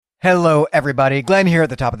Hello, everybody. Glenn here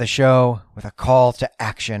at the top of the show with a call to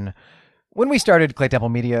action. When we started Clay Temple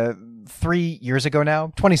Media 3 years ago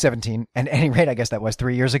now, 2017, and at any rate, I guess that was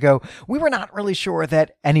 3 years ago, we were not really sure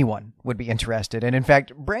that anyone would be interested. And in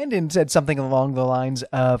fact, Brandon said something along the lines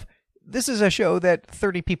of, this is a show that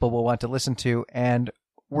 30 people will want to listen to, and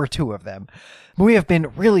we're two of them. We have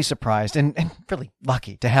been really surprised and really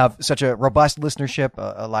lucky to have such a robust listenership,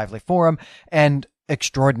 a lively forum, and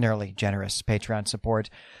extraordinarily generous Patreon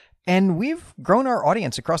support. And we've grown our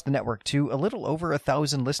audience across the network to a little over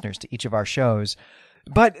 1,000 listeners to each of our shows.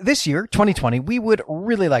 But this year, 2020, we would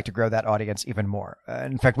really like to grow that audience even more.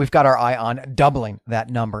 In fact, we've got our eye on doubling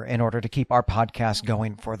that number in order to keep our podcast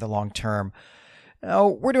going for the long term. Now,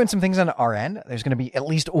 we're doing some things on our end. There's going to be at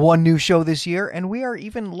least one new show this year, and we are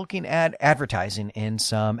even looking at advertising in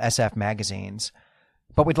some SF magazines.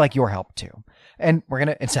 But we'd like your help too. And we're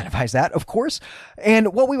going to incentivize that, of course.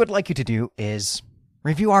 And what we would like you to do is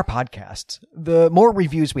review our podcasts. The more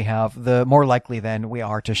reviews we have, the more likely then we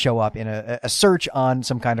are to show up in a search on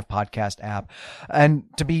some kind of podcast app and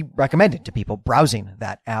to be recommended to people browsing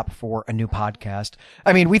that app for a new podcast.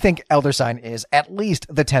 I mean, we think Elder Sign is at least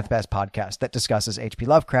the 10th best podcast that discusses H.P.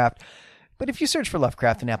 Lovecraft. But if you search for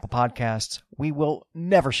Lovecraft in Apple Podcasts, we will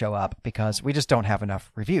never show up because we just don't have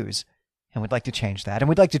enough reviews. And we'd like to change that. And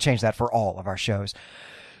we'd like to change that for all of our shows.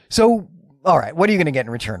 So, all right, what are you going to get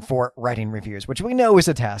in return for writing reviews, which we know is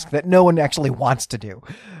a task that no one actually wants to do?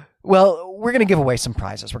 Well, we're going to give away some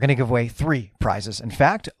prizes. We're going to give away 3 prizes. In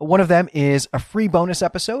fact, one of them is a free bonus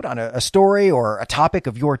episode on a story or a topic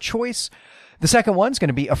of your choice. The second one's going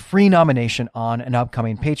to be a free nomination on an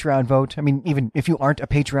upcoming Patreon vote. I mean, even if you aren't a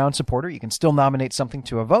Patreon supporter, you can still nominate something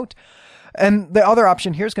to a vote. And the other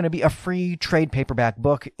option here is going to be a free trade paperback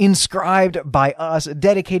book inscribed by us,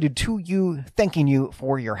 dedicated to you, thanking you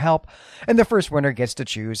for your help. And the first winner gets to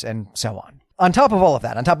choose, and so on. On top of all of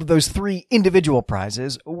that, on top of those 3 individual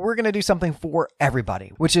prizes, we're going to do something for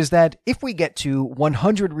everybody, which is that if we get to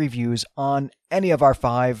 100 reviews on any of our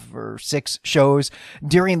 5 or 6 shows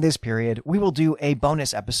during this period, we will do a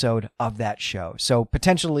bonus episode of that show. So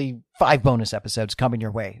potentially 5 bonus episodes coming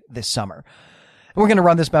your way this summer. We're going to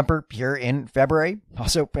run this bumper here in February,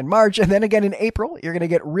 also in March, and then again in April. You're going to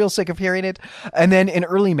get real sick of hearing it. And then in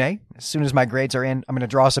early May, as soon as my grades are in, I'm going to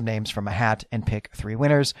draw some names from a hat and pick 3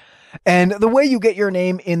 winners. And the way you get your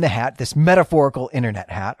name in the hat, this metaphorical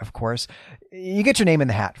internet hat, of course, you get your name in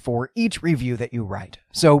the hat for each review that you write.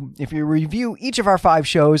 So if you review each of our 5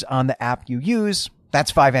 shows on the app you use,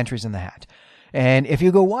 that's 5 entries in the hat. And if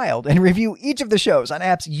you go wild and review each of the shows on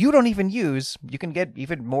apps you don't even use, you can get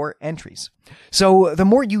even more entries. So the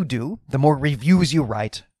more you do, the more reviews you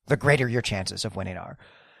write, the greater your chances of winning are.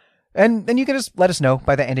 And then you can just let us know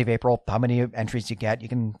by the end of April how many entries you get. You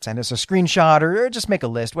can send us a screenshot or just make a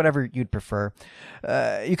list, whatever you'd prefer.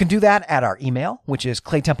 You can do that at our email, which is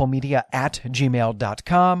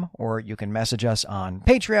claytemplemedia@gmail.com, or you can message us on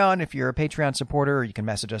Patreon if you're a Patreon supporter, or you can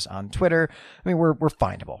message us on Twitter. I mean, we're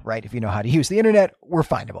findable, right? If you know how to use the internet, we're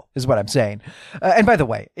findable, is what I'm saying. And by the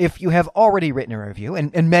way, if you have already written a review,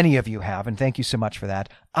 and many of you have, and thank you so much for that,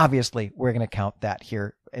 obviously we're going to count that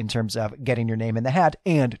here in terms of getting your name in the hat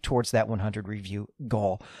and towards that 100 review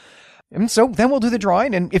goal. And so then we'll do the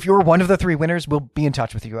drawing. And if you're one of the 3 winners, we'll be in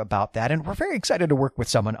touch with you about that. And we're very excited to work with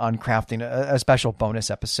someone on crafting a special bonus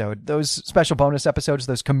episode. Those special bonus episodes,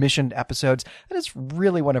 those commissioned episodes, that is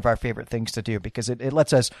really one of our favorite things to do because it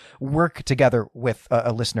lets us work together with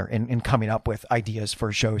a listener in coming up with ideas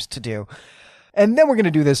for shows to do. And then we're going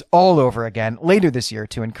to do this all over again later this year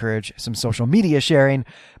to encourage some social media sharing.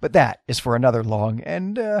 But that is for another long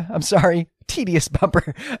and, I'm sorry, tedious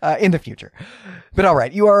bumper in the future. But all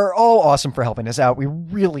right, you are all awesome for helping us out. We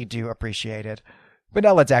really do appreciate it. But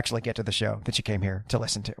now let's actually get to the show that you came here to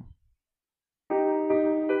listen to.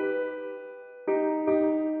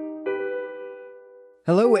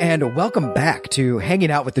 Hello and welcome back to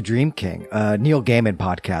Hanging Out with the Dream King, a Neil Gaiman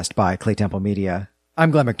podcast by Clay Temple Media.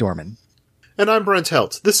 I'm Glenn McDorman. And I'm Brent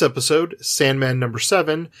Helt. This episode, Sandman number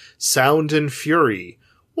 7, Sound and Fury.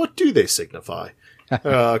 What do they signify?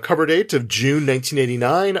 Cover date of June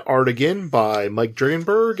 1989, art again by Mike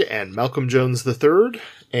Dringenberg and Malcolm Jones III.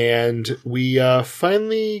 And we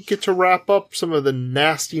finally get to wrap up some of the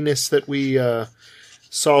nastiness that we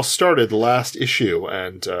saw started the last issue.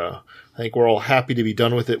 And I think we're all happy to be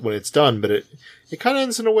done with it when it's done, but it kind of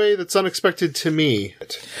ends in a way that's unexpected to me.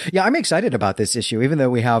 Yeah, I'm excited about this issue, even though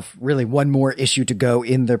we have really one more issue to go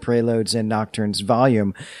in the Preludes and Nocturnes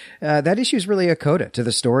volume. That issue is really a coda to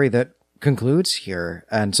the story that concludes here.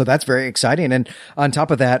 And so that's very exciting. And on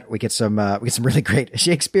top of that, we get some really great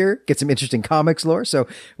Shakespeare, get some interesting comics lore. So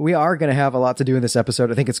we are going to have a lot to do in this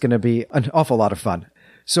episode. I think it's going to be an awful lot of fun.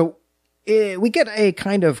 So we get a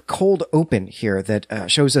kind of cold open here that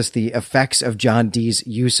shows us the effects of John Dee's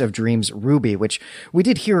use of Dream's Ruby, which we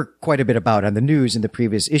did hear quite a bit about on the news in the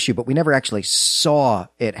previous issue, but we never actually saw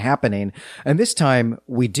it happening. And this time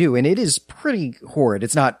we do, and it is pretty horrid.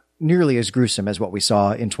 It's not nearly as gruesome as what we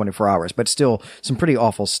saw in 24 Hours, but still some pretty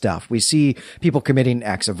awful stuff. We see people committing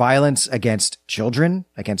acts of violence against children,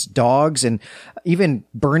 against dogs, and even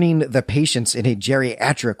burning the patients in a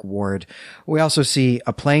geriatric ward. We also see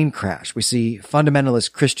a plane crash. We see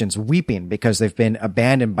fundamentalist Christians weeping because they've been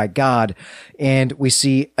abandoned by God. And we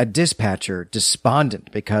see a dispatcher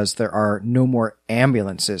despondent because there are no more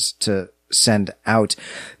ambulances to send out.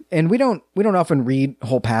 And we don't often read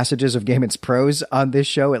whole passages of Gaiman's prose on this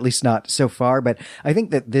show, at least not so far, but I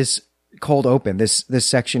think that this cold open, this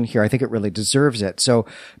section here, I think it really deserves it. So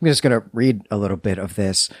I'm just going to read a little bit of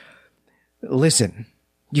this. Listen,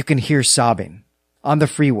 you can hear sobbing. On the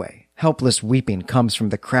freeway, helpless weeping comes from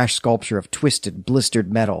the crashed sculpture of twisted,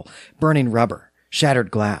 blistered metal, burning rubber,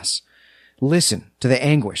 shattered glass. Listen to the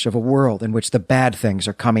anguish of a world in which the bad things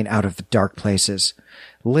are coming out of the dark places.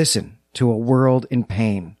 Listen to a world in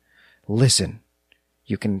pain. Listen,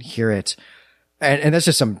 you can hear it. And that's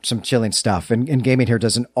just some chilling stuff. And Gaiman here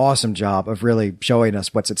does an awesome job of really showing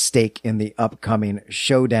us what's at stake in the upcoming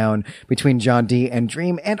showdown between John Dee and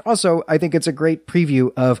Dream. And also, I think it's a great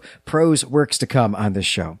preview of prose works to come on this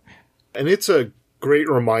show. And it's a great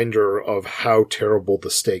reminder of how terrible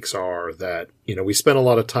the stakes are, that, you know, we spent a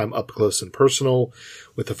lot of time up close and personal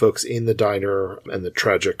with the folks in the diner and the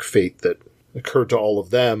tragic fate that occurred to all of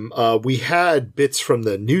them. We had bits from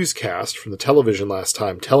the newscast from the television last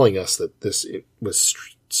time telling us that this was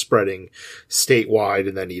spreading statewide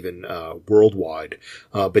and then even worldwide.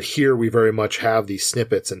 But here we very much have these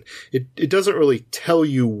snippets, and it doesn't really tell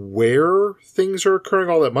you where things are occurring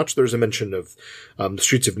all that much. There's a mention of the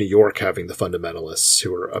streets of New York having the fundamentalists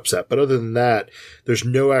who are upset. But other than that, there's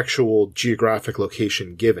no actual geographic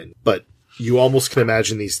location given. But you almost can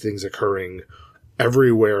imagine these things occurring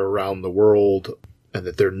everywhere around the world, and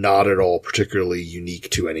that they're not at all particularly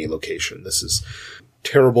unique to any location. This is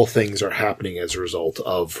terrible things are happening as a result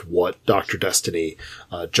of what Dr. Destiny,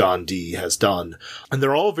 John Dee, has done. And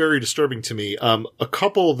they're all very disturbing to me. A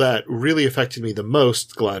couple that really affected me the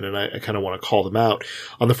most, Glenn, and I kind of want to call them out.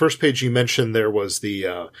 On the first page, you mentioned there was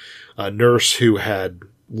the nurse who had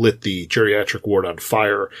lit the geriatric ward on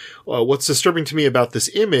fire. What's disturbing to me about this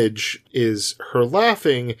image is her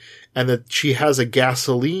laughing, and that she has a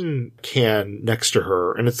gasoline can next to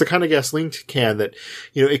her. And it's the kind of gasoline can that,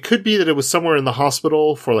 you know, it could be that it was somewhere in the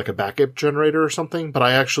hospital for like a backup generator or something, but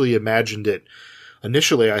I actually imagined it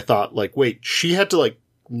initially. I thought, like, wait, she had to like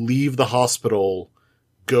leave the hospital,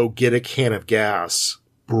 go get a can of gas,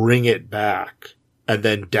 bring it back, and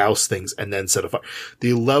then douse things and then set a fire.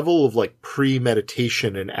 The level of like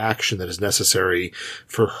premeditation and action that is necessary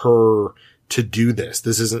for her to do this.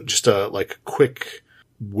 This isn't just a like quick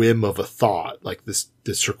whim of a thought. Like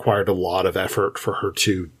this required a lot of effort for her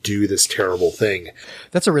to do this terrible thing.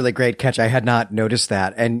 That's a really great catch. I had not noticed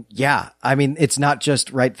that. And yeah, I mean, it's not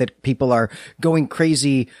just right that people are going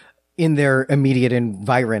crazy in their immediate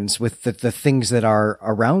environs with the things that are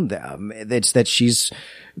around them. It's that she's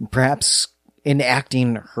perhaps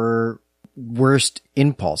enacting her worst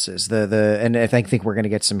impulses. And I think we're going to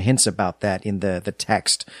get some hints about that in the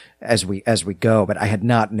text as we go, but I had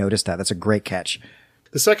not noticed that. That's a great catch.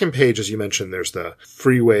 The second page, as you mentioned, there's the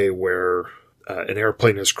freeway where an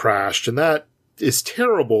airplane has crashed, and that is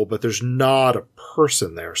terrible, but there's not a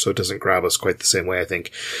person there, so it doesn't grab us quite the same way, I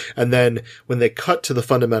think. And then when they cut to the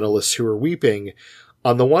fundamentalists who are weeping,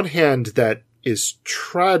 on the one hand, that is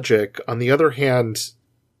tragic. On the other hand,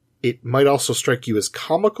 it might also strike you as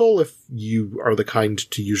comical if you are the kind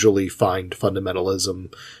to usually find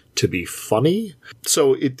fundamentalism to be funny.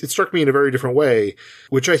 So it struck me in a very different way,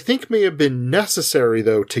 which I think may have been necessary,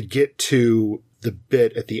 though, to get to the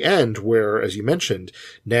bit at the end where, as you mentioned,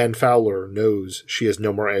 Nan Fowler knows she has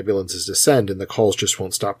no more ambulances to send and the calls just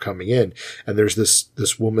won't stop coming in. And there's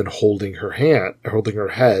this woman holding her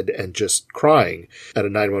head and just crying at a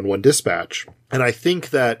 911 dispatch. And I think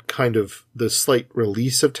that kind of the slight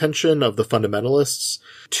release of tension of the fundamentalists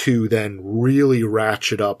to then really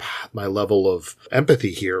ratchet up my level of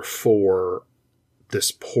empathy here for this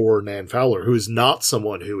poor Nan Fowler, who is not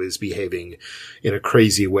someone who is behaving in a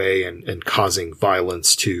crazy way and causing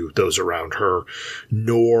violence to those around her,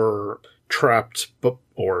 nor trapped,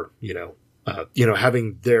 or,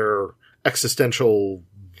 having their existential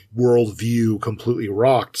worldview completely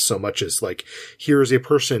rocked so much as like, here's a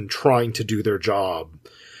person trying to do their job,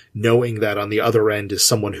 knowing that on the other end is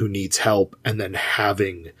someone who needs help, and then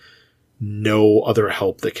having no other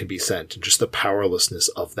help that can be sent, and just the powerlessness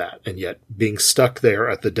of that, and yet being stuck there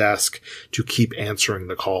at the desk to keep answering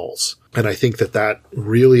the calls. And I think that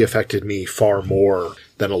really affected me far more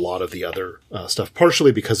than a lot of the other stuff,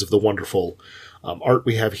 partially because of the wonderful art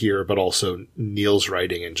we have here, but also Neil's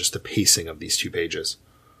writing and just the pacing of these 2 pages.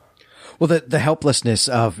 Well, the helplessness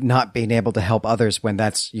of not being able to help others when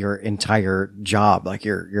that's your entire job, like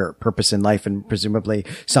your purpose in life, and presumably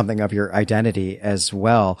something of your identity as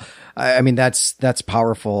well. I mean, that's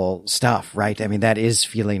powerful stuff, right? I mean, that is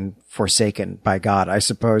feeling forsaken by God, I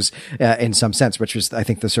suppose, in some sense, which was, I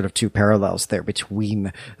think, the sort of 2 parallels there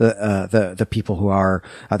between the people who are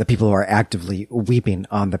actively weeping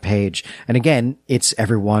on the page. And again, it's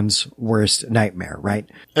everyone's worst nightmare, right?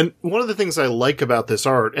 And one of the things I like about this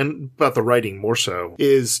art, and about the writing more so,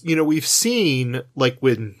 is, we've seen, like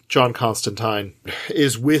when John Constantine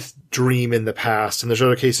is with Dream in the past, and there's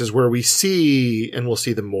other cases where we see, and we'll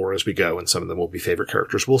see them more as we go, and some of them will be favorite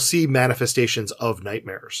characters, we'll see manifestations of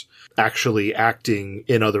nightmares actually acting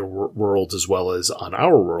in other worlds as well as on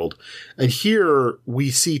our world. And here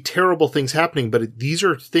we see terrible things happening, but these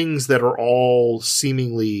are things that are all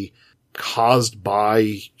seemingly caused by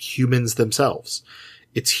humans themselves.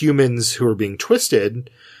 It's humans who are being twisted,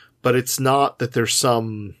 but it's not that there's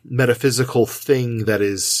some metaphysical thing that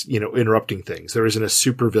is, interrupting things. There isn't a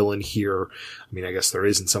supervillain here. I mean, I guess there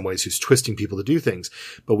is in some ways, who's twisting people to do things,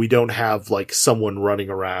 but we don't have like someone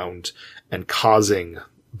running around and causing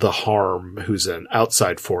the harm who's an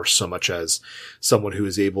outside force so much as someone who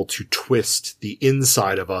is able to twist the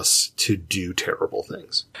inside of us to do terrible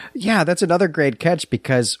things. Yeah, that's another great catch,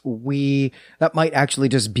 because that might actually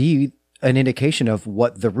just be an indication of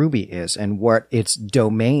what the ruby is and what its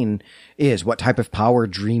domain is, what type of power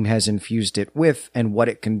Dream has infused it with and what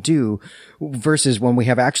it can do, versus when we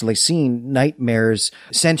have actually seen nightmares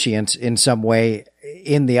sentient in some way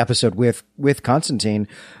in the episode with Constantine.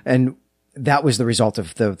 And that was the result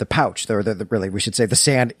of the pouch, or really, we should say the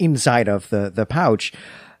sand inside of the pouch.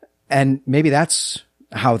 And maybe that's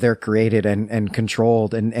how they're created and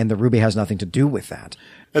controlled, and the ruby has nothing to do with that.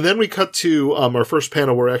 And then we cut to our first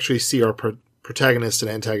panel where we actually see our protagonist and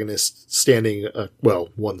antagonist standing,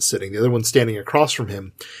 one's sitting, the other one's standing across from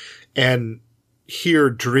him. And here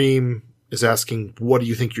Dream is asking, what do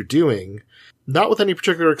you think you're doing? Not with any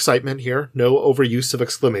particular excitement here, no overuse of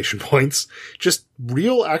exclamation points, just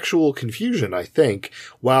real actual confusion, I think,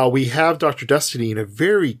 while we have Dr. Destiny in a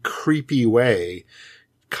very creepy way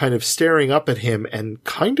kind of staring up at him and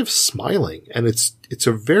kind of smiling. And it's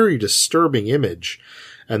a very disturbing image.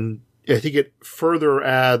 And I think it further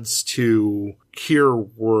adds to here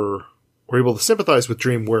we're able to sympathize with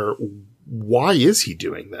Dream, why is he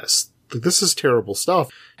doing this? Like, this is terrible stuff.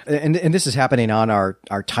 And this is happening on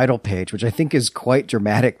our title page, which I think is quite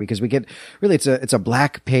dramatic, because we get really, it's a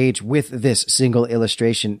black page with this single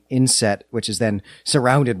illustration inset, which is then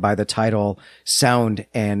surrounded by the title Sound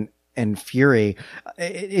and Fury.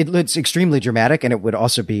 It's extremely dramatic, and it would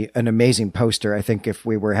also be an amazing poster, I think, if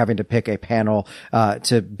we were having to pick a panel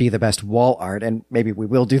to be the best wall art, and maybe we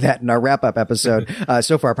will do that in our wrap-up episode.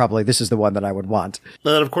 So far, probably this is the one that I would want.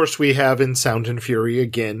 And then, of course, we have in Sound and Fury,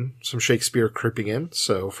 again, some Shakespeare creeping in,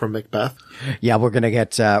 so from Macbeth. Yeah, we're gonna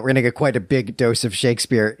get quite a big dose of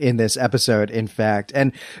Shakespeare in this episode, in fact.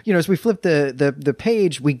 And, as we flip the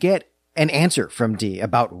page, we get an answer from D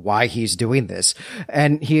about why he's doing this.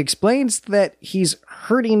 And he explains that he's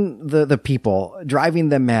hurting the people, driving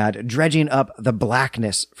them mad, dredging up the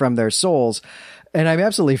blackness from their souls. And I'm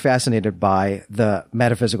absolutely fascinated by the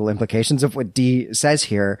metaphysical implications of what D says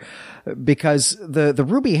here, because the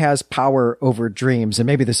ruby has power over dreams. And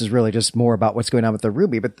maybe this is really just more about what's going on with the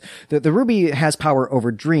ruby, but the ruby has power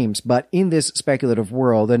over dreams, but in this speculative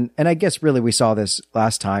world. And I guess really we saw this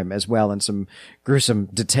last time as well in some gruesome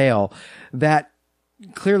detail, that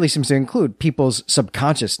clearly seems to include people's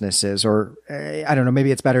subconsciousnesses, or I don't know,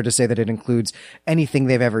 maybe it's better to say that it includes anything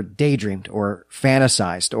they've ever daydreamed or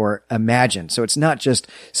fantasized or imagined. So it's not just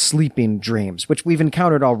sleeping dreams, which we've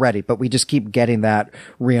encountered already, but we just keep getting that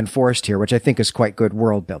reinforced here, which I think is quite good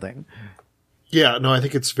world building. Yeah, no, I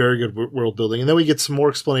think it's very good world building. And then we get some more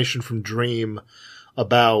explanation from Dream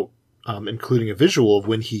about including a visual of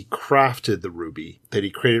when he crafted the ruby that he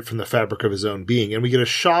created from the fabric of his own being. And we get a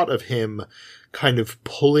shot of him kind of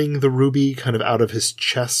pulling the ruby kind of out of his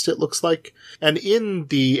chest, it looks like. And in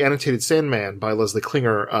the annotated Sandman by Leslie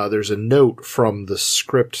Klinger, there's a note from the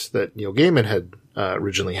script that Neil Gaiman had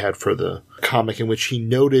originally had for the comic, in which he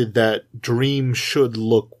noted that Dream should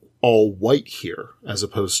look all white here, as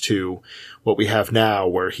opposed to what we have now,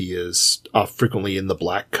 where he is frequently in the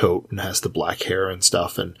black coat and has the black hair and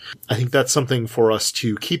stuff. And I think that's something for us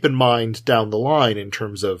to keep in mind down the line in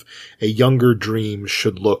terms of a younger Dream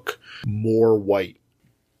should look more white.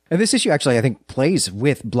 And this issue actually, I think, plays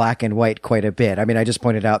with black and white quite a bit. I mean, I just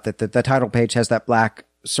pointed out that the title page has that black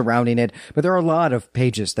surrounding it, but there are a lot of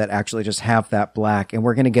pages that actually just have that black, and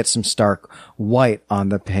we're going to get some stark white on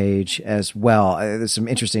the page as well. There's some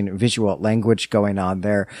interesting visual language going on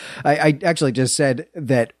there. I actually just said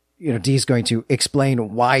that, you know, Dee's going to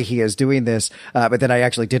explain why he is doing this, but then I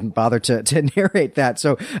actually didn't bother to narrate that.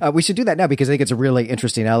 So we should do that now, because I think it's a really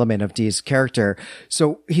interesting element of Dee's character.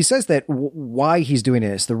 So he says that why he's doing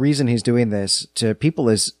this, the reason he's doing this to people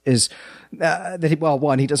is that he, well,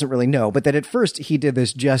 one, he doesn't really know, but that at first he did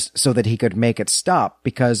this just so that he could make it stop,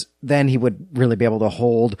 because then he would really be able to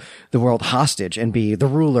hold the world hostage and be the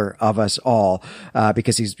ruler of us all,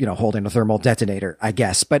 because he's, you know, holding a thermal detonator, I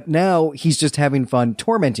guess. But now he's just having fun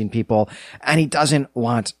tormenting people, and he doesn't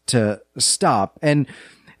want to stop. And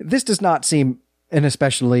this does not seem an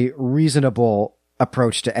especially reasonable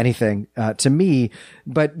approach to anything, to me,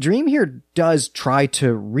 but Dream here does try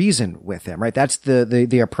to reason with him, right? That's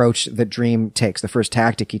the approach that Dream takes, the first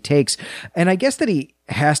tactic he takes. And I guess that he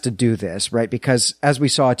has to do this, right? Because as we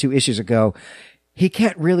saw 2 issues ago, he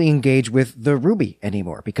can't really engage with the Ruby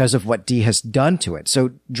anymore because of what Dee has done to it.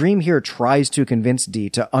 So Dream here tries to convince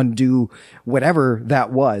Dee to undo whatever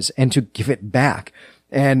that was and to give it back.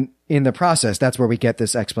 And in the process, that's where we get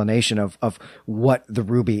this explanation of what the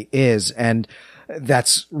Ruby is. And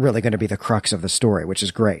that's really going to be the crux of the story, which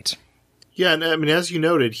is great. Yeah, and I mean, as you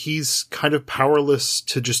noted, he's kind of powerless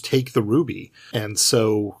to just take the Ruby. And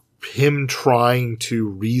so him trying to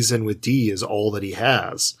reason with Dee is all that he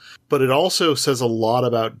has. But it also says a lot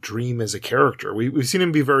about Dream as a character. We've seen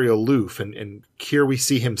him be very aloof, and here we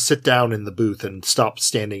see him sit down in the booth and stop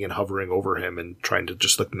standing and hovering over him and trying to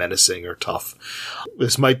just look menacing or tough.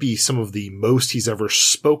 This might be some of the most he's ever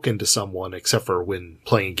spoken to someone, except for when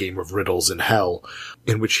playing a game of riddles in hell,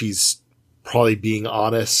 in which he's probably being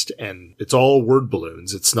honest, and it's all word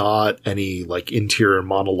balloons. It's not any like interior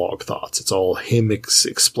monologue thoughts. It's all him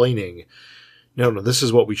explaining, no, this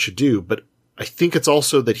is what we should do. But I think it's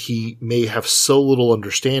also that he may have so little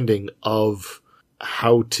understanding of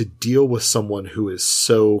how to deal with someone who is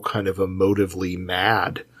so kind of emotively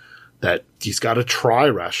mad that he's got to try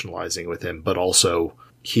rationalizing with him, but also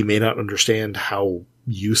he may not understand how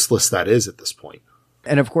useless that is at this point.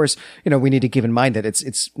 And of course, you know, we need to keep in mind that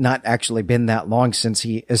it's not actually been that long since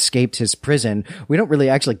he escaped his prison. We don't really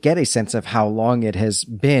actually get a sense of how long it has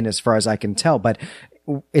been, as far as I can tell, but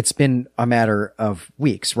it's been a matter of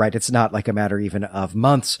weeks, right? It's not like a matter even of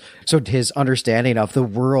months. So his understanding of the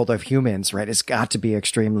world of humans, right, has got to be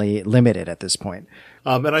extremely limited at this point.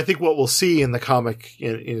 And I think what we'll see in the comic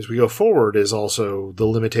as we go forward is also the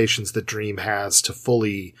limitations that Dream has to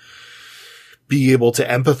fully be able to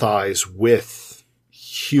empathize with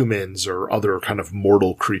humans or other kind of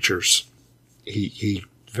mortal creatures. He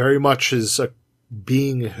very much is a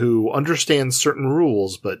being who understands certain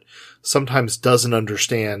rules, but sometimes doesn't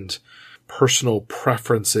understand personal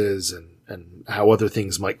preferences and how other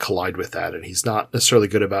things might collide with that. And he's not necessarily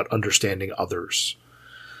good about understanding others.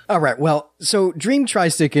 All right. Well, so Dream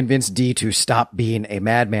tries to convince Dee to stop being a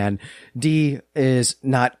madman. Dee is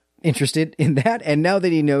not interested in that. And now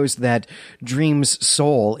that he knows that Dream's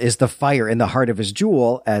soul is the fire in the heart of his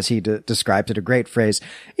jewel, as he described it, a great phrase,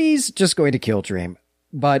 he's just going to kill Dream.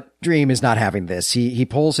 But Dream is not having this. He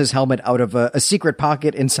pulls his helmet out of a secret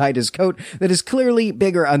pocket inside his coat that is clearly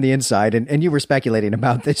bigger on the inside. And you were speculating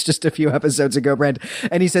about this just a few episodes ago, Brent.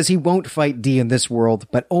 And he says he won't fight Dee in this world,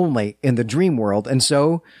 but only in the dream world. And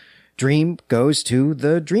so Dream goes to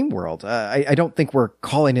the dream world. I don't think we're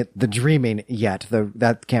calling it the dreaming yet, though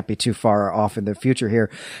that can't be too far off in the future here.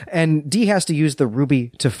 And Dee has to use the Ruby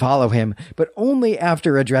to follow him, but only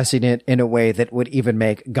after addressing it in a way that would even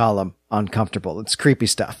make Gollum uncomfortable. It's creepy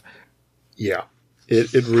stuff. Yeah,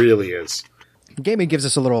 it really is. Gaiman gives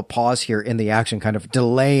us a little pause here in the action, kind of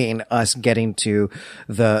delaying us getting to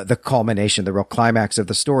the culmination, the real climax of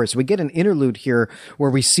the story. So we get an interlude here where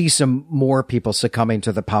we see some more people succumbing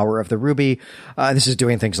to the power of the Ruby. This is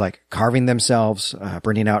doing things like carving themselves,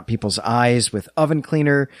 burning out people's eyes with oven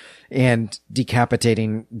cleaner, and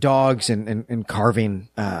decapitating dogs and carving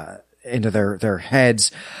into their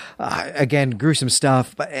heads. Again, gruesome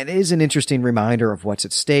stuff, but it is an interesting reminder of what's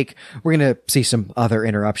at stake. We're going to see some other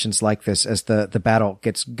interruptions like this as the battle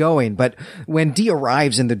gets going. But when Dee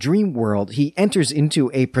arrives in the dream world, he enters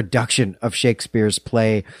into a production of Shakespeare's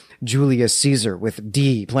play Julius Caesar, with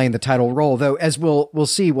Dee playing the title role, though as we'll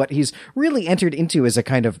see, what he's really entered into is a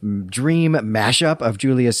kind of dream mashup of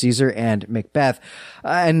Julius Caesar and Macbeth.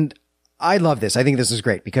 And I love this. I think this is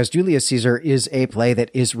great because Julius Caesar is a play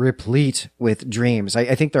that is replete with dreams.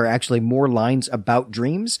 I think there are actually more lines about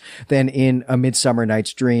dreams than in A Midsummer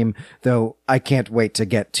Night's Dream, though I can't wait to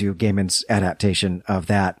get to Gaiman's adaptation of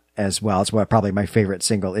that as well. It's probably my favorite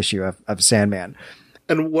single issue of Sandman.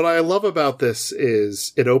 And what I love about this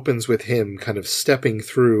is it opens with him kind of stepping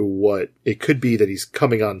through what it could be that he's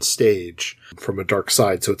coming on stage from a dark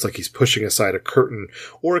side. So it's like he's pushing aside a curtain,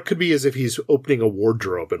 or it could be as if he's opening a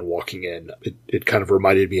wardrobe and walking in. It kind of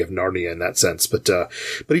reminded me of Narnia in that sense, but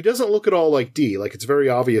he doesn't look at all like Dee. Like, it's very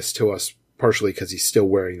obvious to us, partially because he's still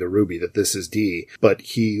wearing the ruby, that this is Dee, but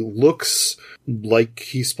he looks like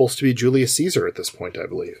he's supposed to be Julius Caesar at this point, I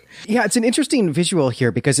believe. Yeah, it's an interesting visual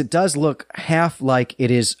here because it does look half like it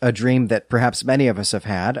is a dream that perhaps many of us have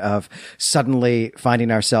had, of suddenly finding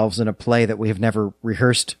ourselves in a play that we have never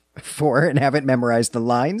rehearsed for and haven't memorized the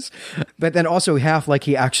lines, but then also half like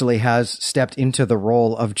he actually has stepped into the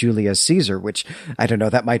role of Julius Caesar, which I don't know,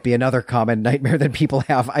 that might be another common nightmare that people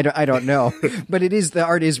have. I don't know, but the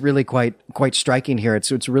art is really quite striking here.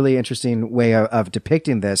 It's a really interesting way of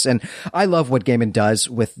depicting this. And I love what Gaiman does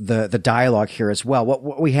with the dialogue here as well.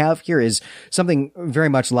 What we have here is something very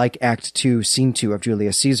much like Act 2, Scene 2 of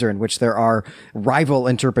Julius Caesar, in which there are rival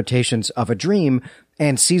interpretations of a dream,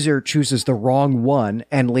 and Caesar chooses the wrong one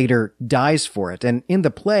and later dies for it. And in the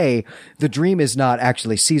play, the dream is not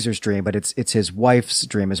actually Caesar's dream, but it's his wife's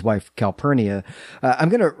dream, his wife Calpurnia. I'm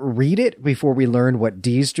going to read it before we learn what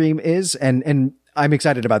Dee's dream is. And I'm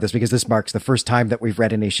excited about this because this marks the first time that we've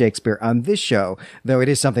read any Shakespeare on this show, though it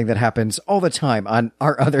is something that happens all the time on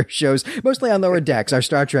our other shows, mostly on Lower Decks, our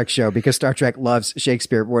Star Trek show, because Star Trek loves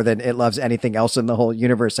Shakespeare more than it loves anything else in the whole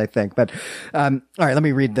universe, I think. But all right, let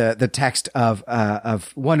me read the text of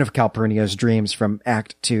one of Calpurnia's dreams from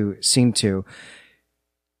Act 2, Scene 2.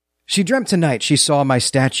 She dreamt tonight she saw my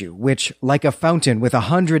statue, which, like a fountain with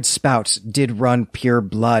 100 spouts, did run pure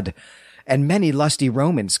blood. And many lusty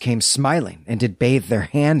Romans came smiling and did bathe their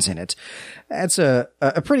hands in it. That's a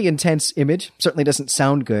pretty intense image. Certainly doesn't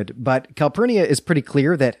sound good, but Calpurnia is pretty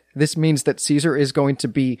clear that this means that Caesar is going to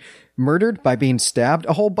be murdered by being stabbed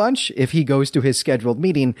a whole bunch if he goes to his scheduled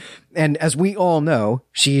meeting. And as we all know,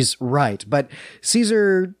 she's right. But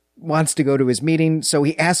Caesar wants to go to his meeting, so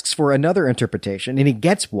he asks for another interpretation, and he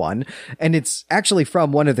gets one, and it's actually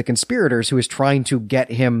from one of the conspirators who is trying to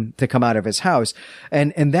get him to come out of his house.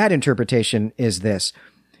 And that interpretation is this: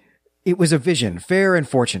 it was a vision, fair and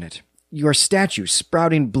fortunate. Your statue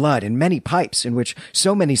sprouting blood in many pipes in which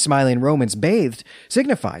so many smiling Romans bathed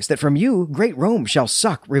signifies that from you great Rome shall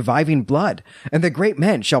suck reviving blood, and that great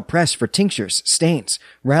men shall press for tinctures, stains,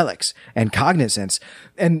 relics, and cognizance.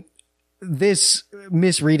 And this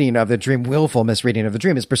misreading of the dream, willful misreading of the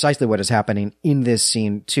dream, is precisely what is happening in this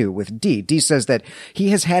scene too with Dee. Dee says that he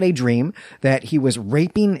has had a dream that he was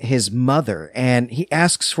raping his mother, and he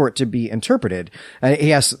asks for it to be interpreted.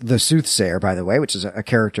 He asks the soothsayer, by the way, which is a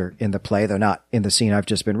character in the play, though not in the scene I've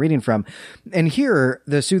just been reading from. And here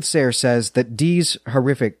the soothsayer says that Dee's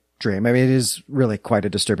horrific dream, I mean, it is really quite a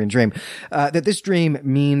disturbing dream, that this dream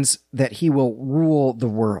means that he will rule the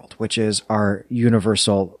world, which is our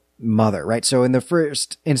universal mother, right? So in the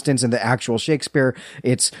first instance, in the actual Shakespeare,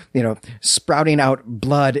 it's, sprouting out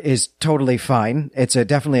blood is totally fine. It's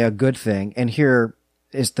definitely a good thing. And here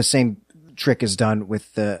is the same trick is done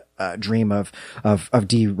with the dream of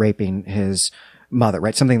Dee raping his mother,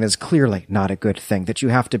 right? Something that's clearly not a good thing, that you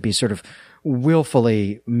have to be sort of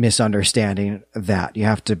willfully misunderstanding that. You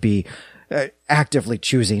have to be actively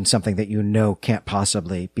choosing something that you know can't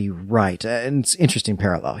possibly be right. And it's an interesting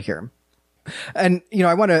parallel here. And,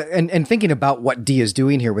 I want to, and thinking about what Dee is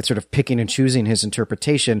doing here with sort of picking and choosing his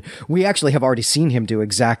interpretation, we actually have already seen him do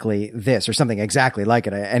exactly this, or something exactly like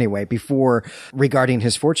it anyway, before, regarding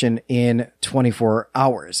his fortune in 24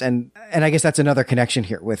 Hours. And I guess that's another connection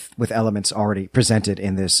here with elements already presented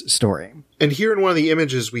in this story. And here in one of the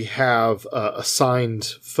images, we have a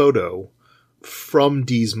signed photo from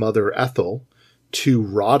Dee's mother, Ethel, to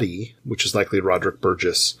Roddy, which is likely Roderick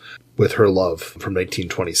Burgess, with her love from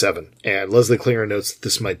 1927. And Leslie Klinger notes that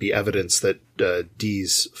this might be evidence that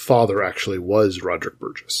Dee's father actually was Roderick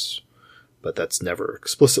Burgess, but that's never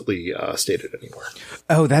explicitly stated anywhere.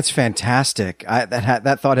 Oh, that's fantastic.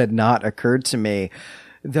 That thought had not occurred to me.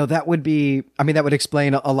 Though that would be, I mean, that would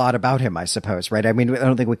explain a lot about him, I suppose, right? I mean, I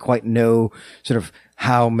don't think we quite know sort of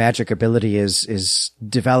how magic ability is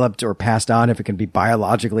developed or passed on, if it can be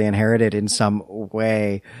biologically inherited in some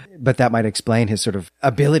way. But that might explain his sort of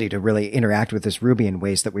ability to really interact with this ruby in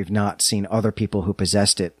ways that we've not seen other people who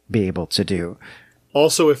possessed it be able to do.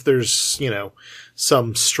 Also, if there's,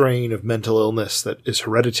 some strain of mental illness that is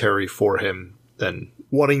hereditary for him, then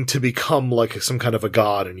wanting to become like some kind of a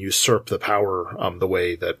god and usurp the power the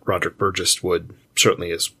way that Roderick Burgess would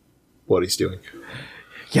certainly is what he's doing.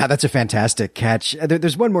 Yeah, that's a fantastic catch.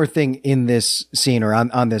 There's one more thing in this scene or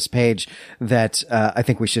on this page that I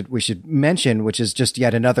think we should mention, which is just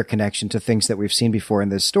yet another connection to things that we've seen before in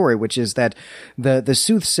this story, which is that the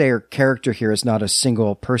soothsayer character here is not a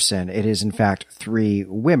single person. It is, in fact, 3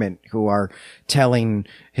 women who are telling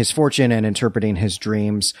his fortune and interpreting his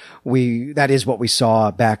dreams. That is what we saw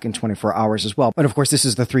back in 24 Hours as well. But of course, this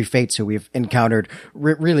is the 3 fates who we've encountered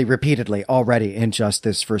really repeatedly already in just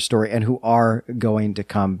this first story and who are going to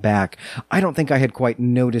come back. I don't think I had quite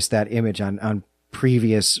noticed that image on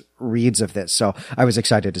previous reads of this. So I was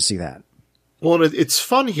excited to see that. Well, and it's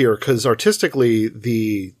fun here because artistically,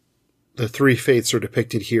 the 3 fates are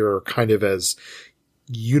depicted here kind of as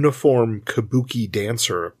uniform kabuki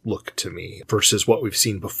dancer look to me versus what we've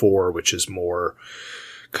seen before, which is more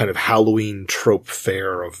kind of Halloween trope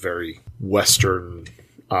fare of very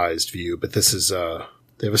westernized view. But this is,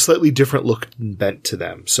 they have a slightly different look and bent to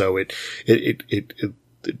them. So it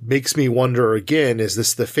makes me wonder again, is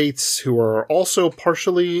this the fates who are also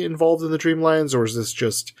partially involved in the Dreamlands, or is this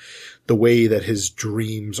just the way that his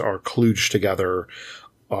dreams are kludged together?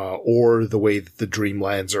 Or the way that the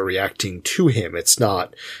Dreamlands are reacting to him. It's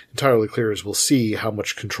not entirely clear, as we'll see, how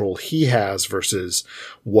much control he has versus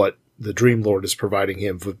what the Dream Lord is providing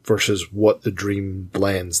him versus what the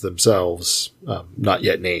Dreamlands themselves, not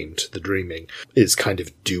yet named, the dreaming, is kind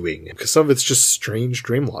of doing. Because some of it's just strange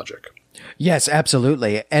dream logic. Yes,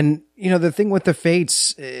 absolutely. And, the thing with the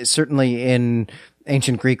fates, certainly in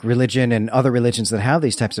ancient Greek religion and other religions that have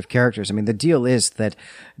these types of characters. I mean, the deal is that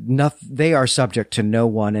they are subject to no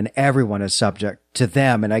one and everyone is subject to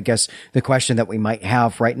them. And I guess the question that we might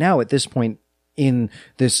have right now at this point in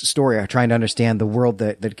this story, trying to understand the world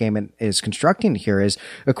that Gaiman is constructing here, is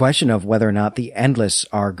a question of whether or not the endless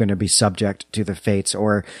are going to be subject to the fates,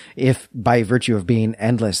 or if by virtue of being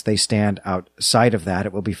endless, they stand outside of that.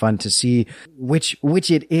 It will be fun to see which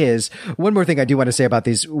it is. One more thing I do want to say about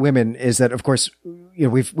these women is that, of course,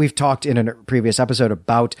 we've talked in a previous episode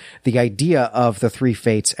about the idea of the 3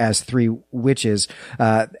 fates as 3 witches.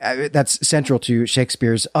 That's central to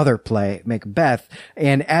Shakespeare's other play, Macbeth.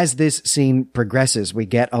 And as this scene progresses, we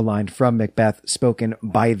get a line from Macbeth spoken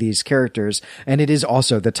by these characters, and it is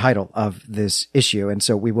also the title of this issue. And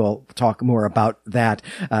so we will talk more about that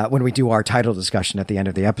when we do our title discussion at the end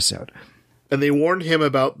of the episode. And they warned him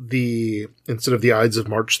about instead of the Ides of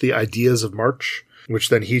March, the Ideas of March, which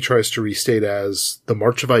then he tries to restate as the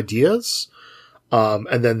March of Ideas.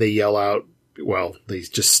 And then they yell out, well, they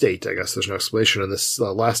just state, I guess there's no explanation in this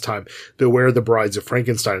last time, beware the brides of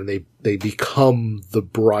Frankenstein. And they become the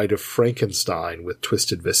bride of Frankenstein with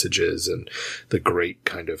twisted visages and the great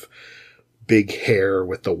kind of big hair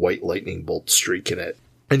with the white lightning bolt streak in it.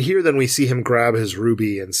 And here then we see him grab his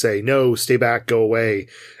ruby and say, no, stay back, go away.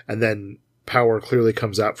 And then power clearly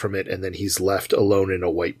comes out from it, and then he's left alone in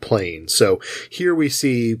a white plane. So here we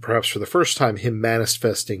see, perhaps for the first time, him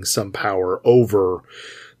manifesting some power over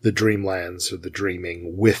the Dreamlands or the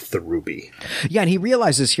dreaming with the ruby. Yeah, and he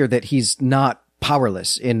realizes here that he's not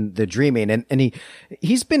powerless in the dreaming, and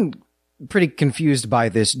he's been pretty confused by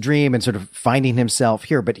this dream and sort of finding himself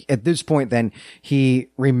here. But at this point, then he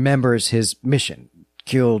remembers his mission.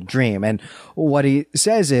 Kill Dream. And what he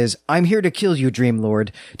says is, I'm here to kill you, Dream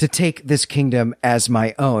Lord, to take this kingdom as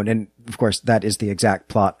my own. And of course, that is the exact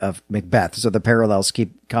plot of Macbeth. So the parallels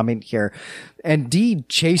keep coming here. And Dee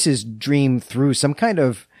chases Dream through some kind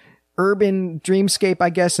of urban dreamscape, I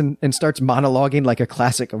guess, and starts monologuing like a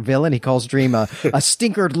classic villain. He calls Dream a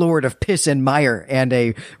stinkered lord of piss and mire and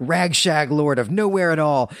a ragshag lord of nowhere at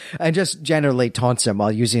all, and just generally taunts him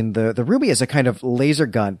while using the ruby as a kind of laser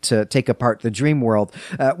gun to take apart the dream world.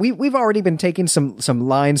 We've already been taking some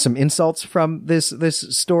lines, some insults from this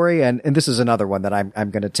story, and this is another one that I'm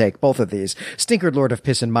going to take. Both of these. Stinkered lord of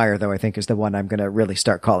piss and mire, though, I think is the one I'm going to really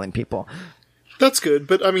start calling people. That's good,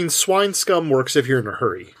 but I mean, swine scum works if you're in a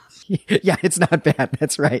hurry. Yeah, it's not bad.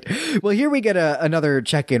 That's right. Well, here we get another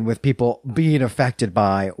check-in with people being affected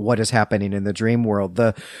by what is happening in the dream world.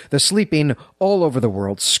 The sleeping all over the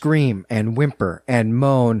world scream and whimper and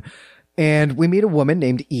moan. And we meet a woman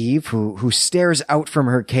named Eve who stares out from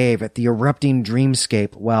her cave at the erupting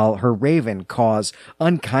dreamscape while her raven caws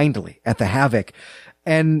unkindly at the havoc.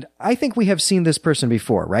 And I think we have seen this person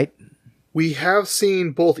before, right? We have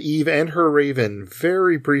seen both Eve and her raven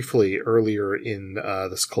very briefly earlier in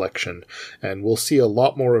this collection, and we'll see a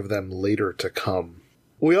lot more of them later to come.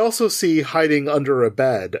 We also see hiding under a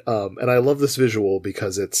bed, and I love this visual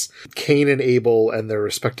because it's Cain and Abel and their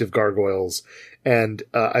respective gargoyles. And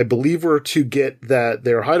I believe we're to get that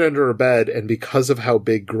they're hiding under a bed, and because of how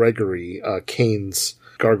big Gregory, Cain's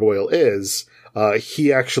gargoyle, is,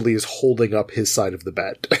 he actually is holding up his side of the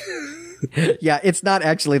bed. Yeah, it's not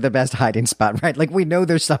actually the best hiding spot, right? Like, we know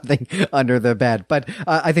there's something under the bed, but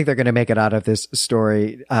I think they're going to make it out of this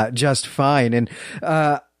story just fine. And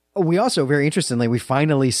we also, very interestingly, we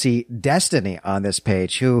finally see Destiny on this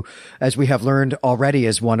page, who, as we have learned already,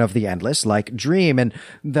 is one of the Endless, like Dream. And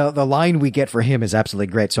the line we get for him is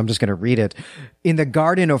absolutely great, so I'm just going to read it. In the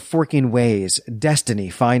Garden of Forking Ways,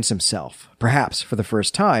 Destiny finds himself, perhaps for the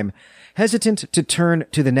first time, hesitant to turn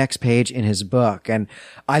to the next page in his book. And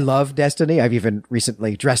I love Destiny. I've even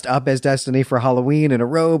recently dressed up as Destiny for Halloween in a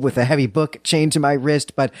robe with a heavy book chained to my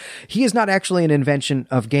wrist, but he is not actually an invention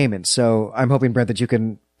of Gaiman. So I'm hoping, Brent, that you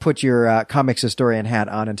can put your comics historian hat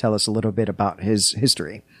on and tell us a little bit about his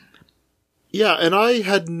history. Yeah, and I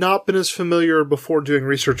had not been as familiar before doing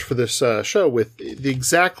research for this show with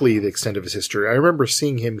exactly the extent of his history. I remember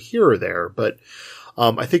seeing him here or there, but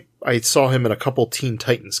I think I saw him in a couple Teen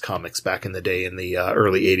Titans comics back in the day in the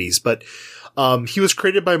early 80s. But he was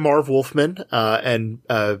created by Marv Wolfman and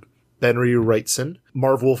Benry Wrightson.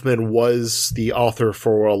 Marv Wolfman was the author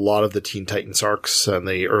for a lot of the Teen Titans arcs in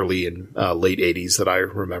the early and late 80s that I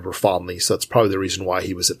remember fondly, so that's probably the reason why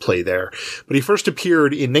he was at play there. But he first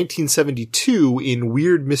appeared in 1972 in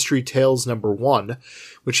Weird Mystery Tales #1,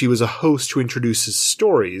 which he was a host who introduces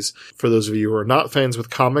stories. For those of you who are not fans with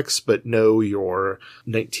comics but know your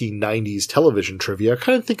 1990s television trivia,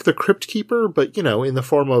 kind of think The Crypt Keeper, but, you know, in the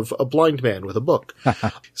form of a blind man with a book.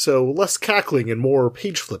 So less cackling and more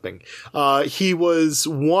page flipping. He was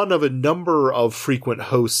one of a number of frequent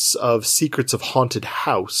hosts of Secrets of Haunted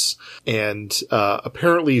House, and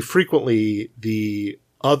apparently frequently the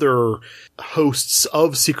other hosts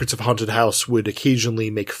of Secrets of Haunted House would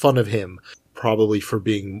occasionally make fun of him, probably for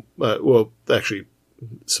being,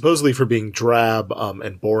 supposedly for being drab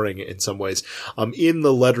and boring in some ways, in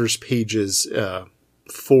the letters pages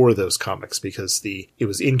for those comics, because it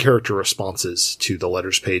was in-character responses to the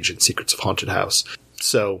letters page in Secrets of Haunted House.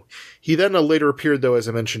 So he then later appeared, though, as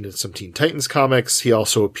I mentioned, in some Teen Titans comics. He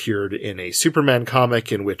also appeared in a Superman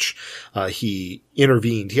comic in which he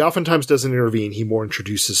intervened. He oftentimes doesn't intervene. He more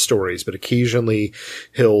introduces stories, but occasionally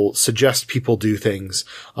he'll suggest people do things,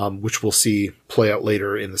 which we'll see play out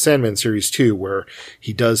later in the Sandman series too, where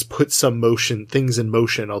he does put some things in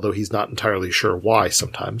motion, although he's not entirely sure why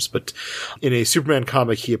sometimes. But in a Superman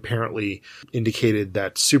comic, he apparently indicated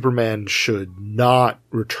that Superman should not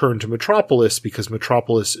return to Metropolis because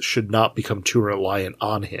Metropolis should not become too reliant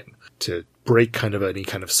on him, to break kind of any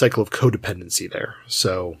kind of cycle of codependency there.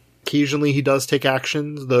 So occasionally he does take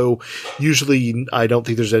action, though usually I don't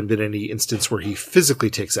think there's been any instance where he physically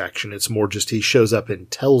takes action. It's more just he shows up and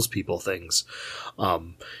tells people things,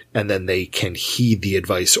 and then they can heed the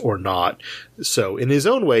advice or not. So in his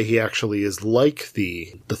own way, he actually is like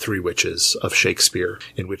the Three Witches of Shakespeare,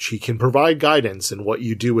 in which he can provide guidance, and what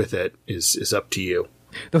you do with it is up to you.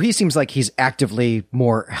 Though he seems like he's actively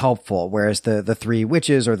more helpful, whereas the Three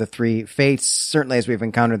Witches or the Three Fates, certainly as we've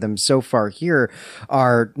encountered them so far here,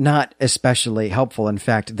 are not especially helpful. In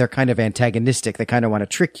fact, they're kind of antagonistic. They kind of want to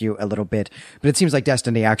trick you a little bit. But it seems like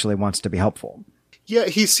Destiny actually wants to be helpful. Yeah,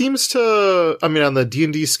 he seems to, I mean, on the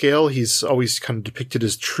D&D scale, he's always kind of depicted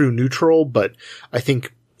as true neutral, but I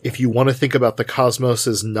think if you want to think about the cosmos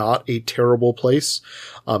as not a terrible place,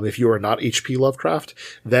 if you are not H.P. Lovecraft,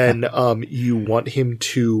 then you want him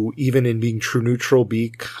to, even in being true neutral,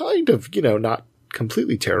 be kind of, not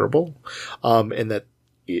completely terrible, and that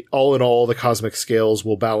all in all, the cosmic scales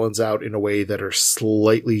will balance out in a way that are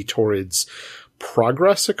slightly towards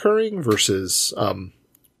progress occurring versus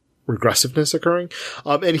regressiveness occurring.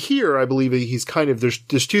 And here, I believe he's kind of, there's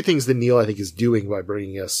two things that Neil, I think, is doing by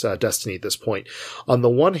bringing us Destiny at this point. On the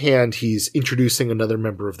one hand, he's introducing another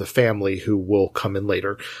member of the family who will come in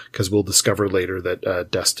later, because we'll discover later that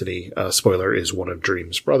Destiny, spoiler, is one of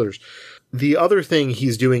Dream's brothers. The other thing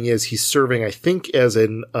he's doing is he's serving, I think, as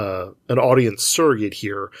an audience surrogate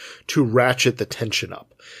here to ratchet the tension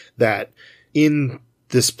up. That in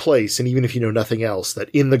this place, and even if you know nothing else, that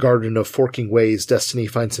in the Garden of Forking Ways, Destiny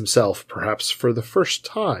finds himself, perhaps for the first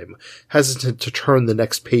time, hesitant to turn the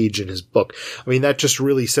next page in his book. I mean, that just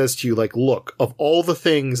really says to you, like, look, of all the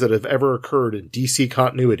things that have ever occurred in DC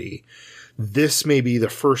continuity, this may be the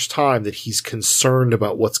first time that he's concerned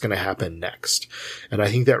about what's going to happen next. And I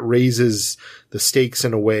think that raises the stakes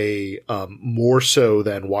in a way more so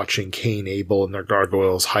than watching Cain, Abel, and their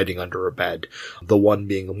gargoyles hiding under a bed. The one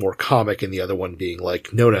being more comic and the other one being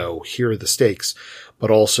like, no, here are the stakes. But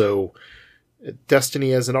also,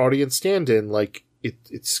 Destiny as an audience stand-in, like,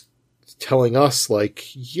 it's telling us, like,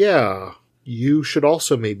 yeah, you should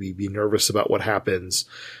also maybe be nervous about what happens.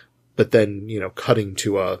 But then, cutting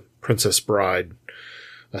to a Princess Bride,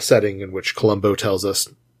 a setting in which Columbo tells us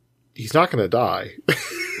he's not going to die.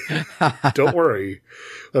 Don't worry.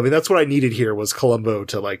 I mean, that's what I needed here was Columbo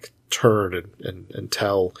to like turn and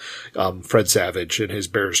tell Fred Savage in his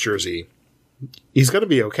Bears jersey, he's going to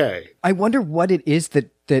be okay. I wonder what it is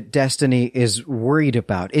that Destiny is worried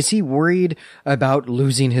about. Is he worried about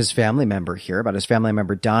losing his family member here, about his family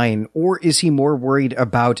member dying, or is he more worried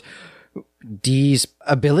about Dee's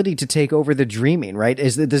ability to take over the dreaming, right?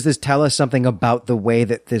 Does this tell us something about the way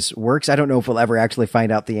that this works? I don't know if we'll ever actually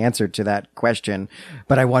find out the answer to that question,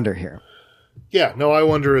 but I wonder here. Yeah, no, I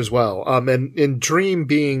wonder as well. And Dream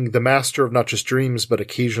being the master of not just dreams, but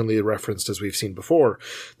occasionally referenced, as we've seen before,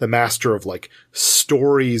 the master of like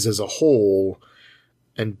stories as a whole.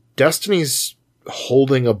 And Destiny's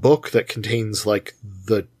holding a book that contains like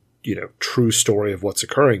the true story of what's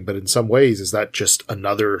occurring. But in some ways, is that just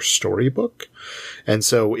another storybook? And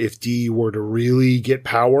so if Dee were to really get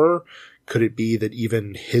power, could it be that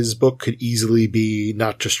even his book could easily be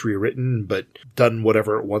not just rewritten, but done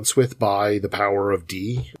whatever it wants with by the power of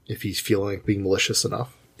Dee, if he's feeling like being malicious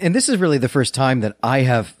enough? And this is really the first time that I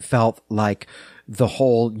have felt like the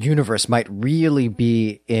whole universe might really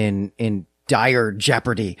be in dire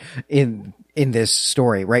jeopardy in this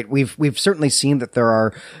story, right? We've certainly seen that there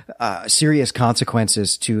are serious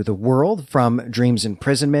consequences to the world from Dream's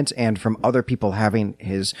imprisonment and from other people having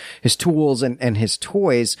his tools and his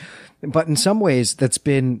toys. But in some ways, that's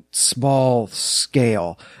been small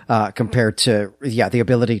scale compared to, the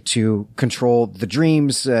ability to control the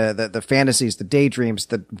dreams, the fantasies, the daydreams,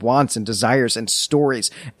 the wants and desires and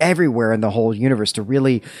stories everywhere in the whole universe to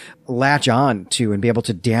really latch on to and be able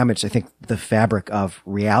to damage, I think, the fabric of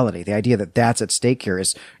reality. The idea that that's at stake here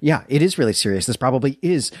is, it is really serious. This probably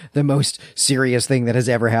is the most serious thing that has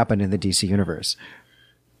ever happened in the DC universe.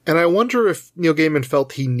 And I wonder if Neil Gaiman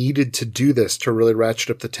felt he needed to do this to really ratchet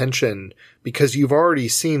up the tension, because you've already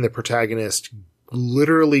seen the protagonist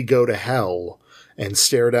literally go to hell and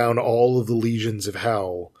stare down all of the legions of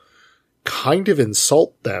hell, kind of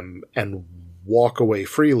insult them and walk away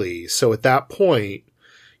freely. So at that point,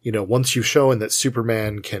 once you've shown that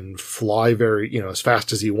Superman can fly very, as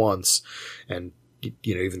fast as he wants and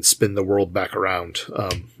even spin the world back around,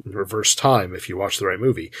 in reverse time, if you watch the right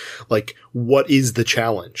movie, like, what is the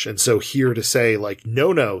challenge? And so here to say, like,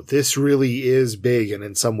 no, this really is big. And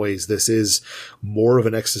in some ways, this is more of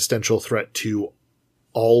an existential threat to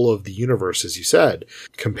all of the universe, as you said,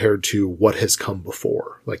 compared to what has come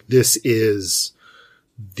before. Like, this is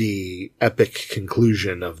the epic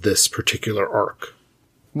conclusion of this particular arc.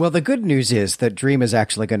 Well, the good news is that Dream is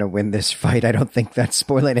actually going to win this fight. I don't think that's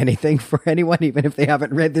spoiling anything for anyone, even if they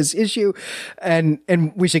haven't read this issue. And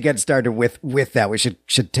we should get started with that. We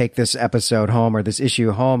should take this episode home, or this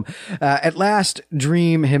issue home. At last,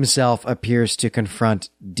 Dream himself appears to confront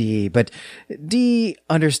Dee, but Dee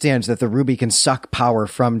understands that the ruby can suck power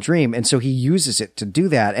from Dream, and so he uses it to do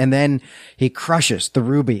that. And then he crushes the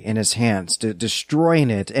ruby in his hands, destroying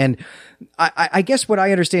it. And I guess what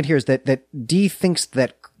I understand here is that Dee thinks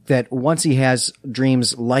that once he has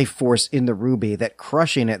Dream's life force in the ruby, that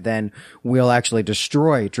crushing it then will actually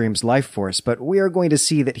destroy Dream's life force. But we are going to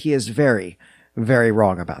see that he is very, very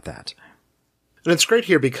wrong about that. And it's great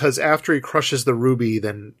here because after he crushes the ruby,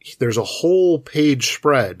 then there's a whole page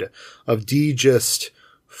spread of Dee just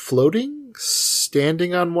floating,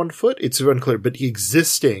 standing on one foot. It's unclear, but he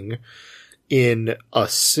existing in a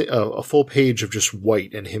full page of just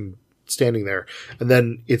white and him standing there. And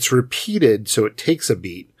then it's repeated, so it takes a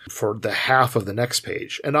beat for the half of the next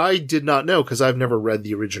page. And I did not know, because I've never read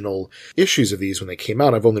the original issues of these when they came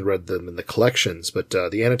out. I've only read them in the collections. But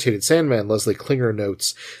the annotated Sandman, Leslie Klinger,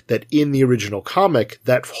 notes that in the original comic,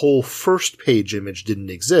 that whole first page image didn't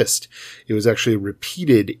exist. It was actually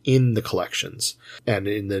repeated in the collections. And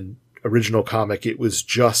in the original comic, it was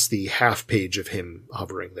just the half page of him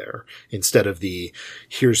hovering there, instead of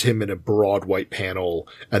here's him in a broad white panel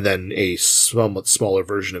and then a somewhat smaller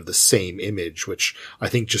version of the same image, which I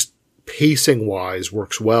think just pacing wise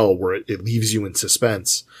works well, where it leaves you in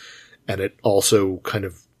suspense, and it also kind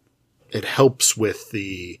of, it helps with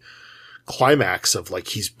the climax of like,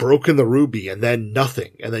 he's broken the ruby and then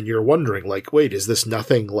nothing. And then you're wondering like, wait, is this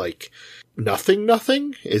nothing like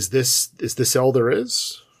nothing? Is this all there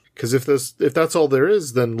is? Cause if that's all there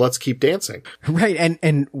is, then let's keep dancing. Right.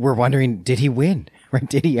 And we're wondering, did he win? Right?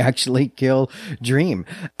 Did he actually kill Dream?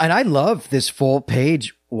 And I love this full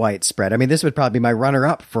page white spread. I mean, this would probably be my runner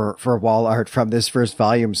up for wall art from this first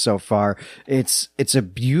volume so far. It's a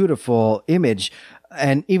beautiful image.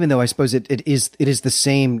 And even though I suppose it is the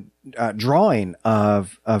same drawing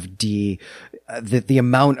of D, the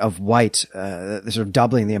amount of white, sort of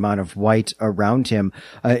doubling the amount of white around him,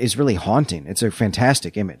 is really haunting. It's a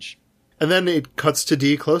fantastic image. And then it cuts to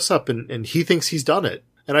D close up, and he thinks he's done it.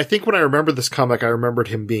 And I think when I remember this comic, I remembered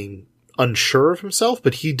him being unsure of himself,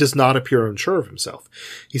 but he does not appear unsure of himself.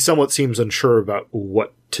 He somewhat seems unsure about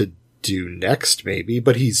what to do next, maybe,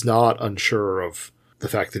 but he's not unsure of the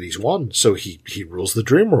fact that he's won. So he rules the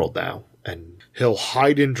dream world now, and he'll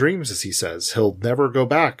hide in dreams, as he says. He'll never go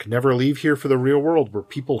back, never leave here for the real world where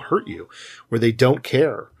people hurt you, where they don't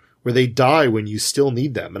care, where they die when you still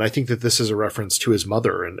need them. And I think that this is a reference to his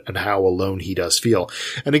mother and how alone he does feel.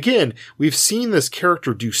 And again, we've seen this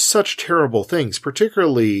character do such terrible things,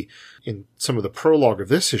 particularly in some of the prologue of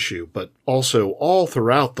this issue, but also all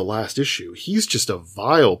throughout the last issue. He's just a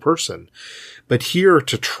vile person. But here,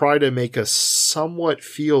 to try to make us somewhat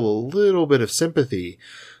feel a little bit of sympathy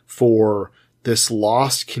for this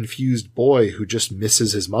lost, confused boy who just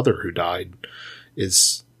misses his mother who died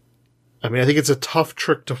is, I mean, I think it's a tough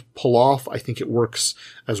trick to pull off. I think it works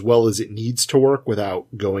as well as it needs to work without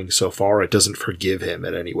going so far. It doesn't forgive him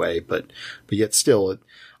in any way, but yet still,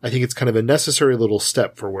 I think it's kind of a necessary little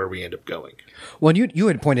step for where we end up going. Well, you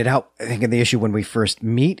had pointed out, I think in the issue when we first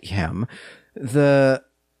meet him, the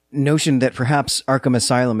notion that perhaps Arkham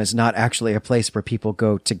Asylum is not actually a place where people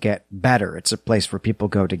go to get better. It's a place where people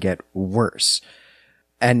go to get worse.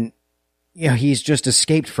 And, you know, he's just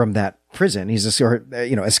escaped from that prison. He's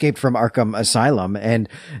escaped from Arkham Asylum. And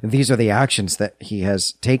these are the actions that he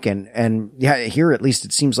has taken. And yeah, here at least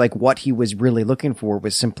it seems like what he was really looking for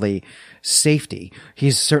was simply safety.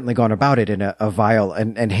 He's certainly gone about it in a vile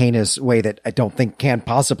and heinous way that I don't think can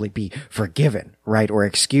possibly be forgiven, right, or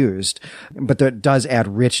excused. But that does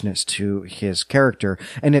add richness to his character.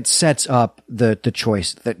 And it sets up the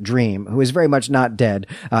choice that Dream, who is very much not dead,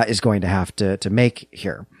 is going to have to make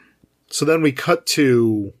here. So then we cut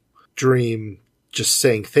to Dream just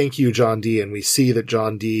saying, "Thank you, John Dee," and we see that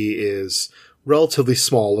John Dee is relatively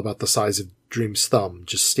small, about the size of Dream's thumb,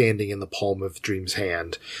 just standing in the palm of Dream's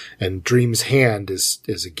hand. And Dream's hand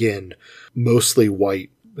is again, mostly white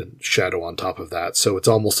and shadow on top of that. So it's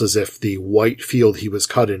almost as if the white field he was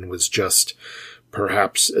cut in was just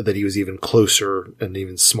perhaps that he was even closer and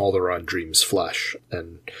even smaller on Dream's flesh.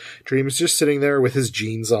 And Dream's just sitting there with his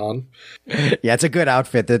jeans on. Yeah, it's a good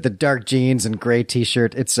outfit. The dark jeans and gray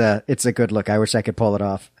t-shirt. It's a good look. I wish I could pull it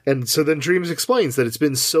off. And so then Dreams explains that it's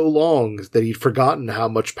been so long that he'd forgotten how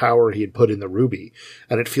much power he had put in the ruby.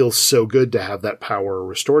 And it feels so good to have that power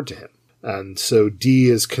restored to him. And so Dee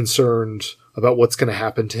is concerned about what's going to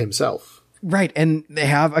happen to himself. Right, and they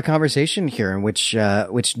have a conversation here in which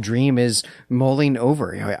Dream is mulling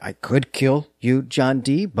over. You know, I could kill you, John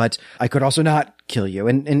Dee, but I could also not kill you.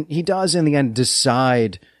 And he does in the end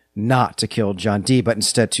decide not to kill John Dee, but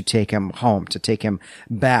instead to take him home, to take him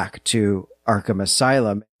back to Arkham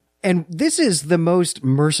Asylum. And this is the most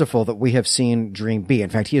merciful that we have seen Dream be.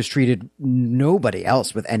 In fact, he has treated nobody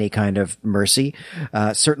else with any kind of mercy.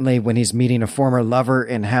 Certainly when he's meeting a former lover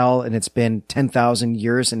in hell and it's been 10,000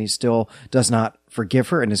 years and he still does not forgive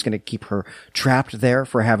her and is going to keep her trapped there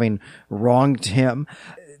for having wronged him.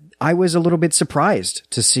 I was a little bit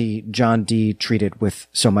surprised to see John Dee treated with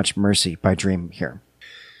so much mercy by Dream here.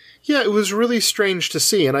 Yeah, it was really strange to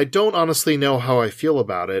see, and I don't honestly know how I feel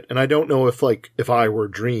about it, and I don't know if I were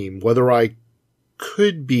Dream, whether I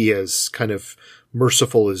could be as kind of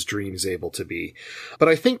merciful as Dream's able to be. But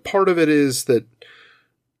I think part of it is that,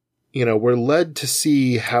 you know, we're led to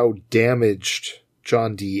see how damaged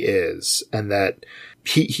John Dee is, and that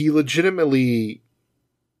he legitimately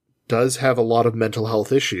does have a lot of mental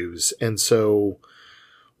health issues, and so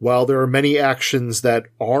while there are many actions that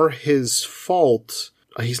are his fault,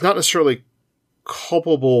 he's not necessarily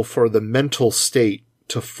culpable for the mental state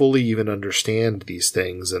to fully even understand these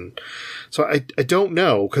things. And so I don't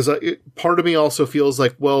know, because part of me also feels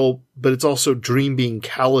like, well, but it's also Dream being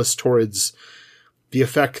callous towards the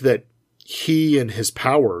effect that he and his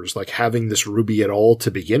powers, like having this ruby at all to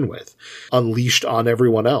begin with, unleashed on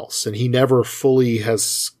everyone else. And he never fully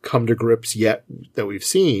has come to grips yet that we've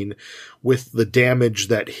seen with the damage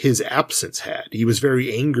that his absence had. He was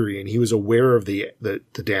very angry and he was aware of the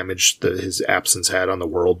damage that his absence had on the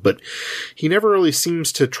world, but he never really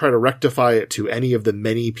seems to try to rectify it to any of the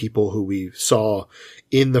many people who we saw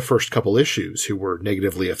in the first couple issues who were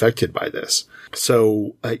negatively affected by this.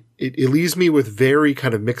 So it leaves me with very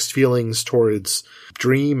kind of mixed feelings towards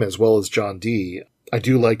Dream as well as John Dee. I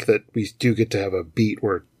do like that we do get to have a beat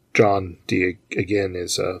where John Dee again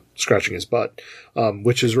is scratching his butt,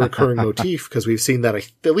 which is a recurring motif because we've seen that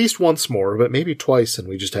at least once more, but maybe twice, and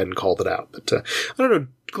we just hadn't called it out. But I don't know,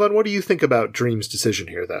 Glenn, what do you think about Dream's decision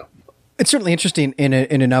here, though? It's certainly interesting in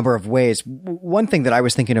a number of ways. One thing that I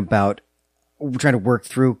was thinking about trying to work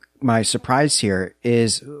through my surprise here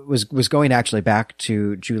was going actually back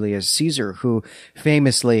to Julius Caesar, who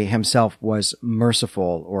famously himself was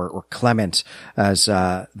merciful or clement, as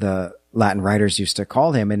the Latin writers used to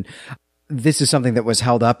call him. And this is something that was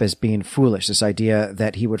held up as being foolish, this idea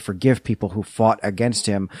that he would forgive people who fought against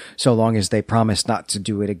him so long as they promised not to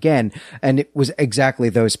do it again. And it was exactly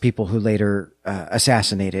those people who later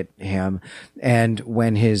assassinated him. And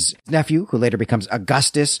when his nephew, who later becomes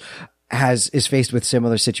Augustus, is faced with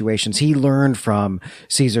similar situations, he learned from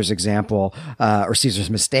Caesar's example, or Caesar's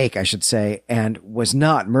mistake, I should say, and was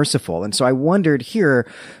not merciful. And so I wondered here,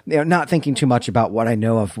 not thinking too much about what I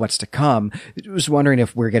know of what's to come, I was wondering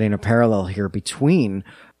if we're getting a parallel here between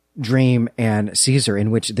Dream and Caesar,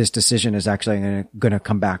 in which this decision is actually going to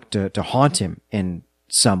come back to haunt him in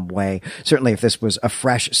some way. Certainly if this was a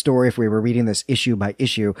fresh story, if we were reading this issue by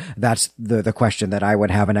issue, that's the question that I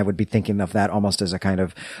would have, and I would be thinking of that almost as a kind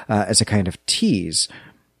of tease.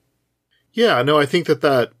 Yeah, no, I think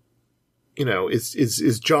that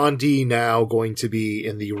is John Dee now going to be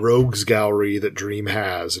in the rogues gallery that Dream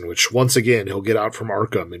has, in which once again he'll get out from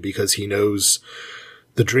Arkham, and because he knows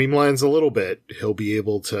the Dreamlands a little bit, he'll be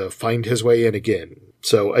able to find his way in again.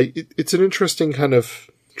 So it's an interesting kind of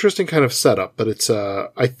setup, but it's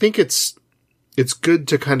I think it's good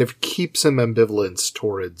to kind of keep some ambivalence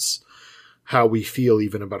towards how we feel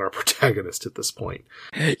even about our protagonist at this point.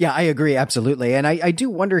 Yeah, I agree. Absolutely. And I do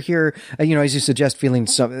wonder here, as you suggest, feeling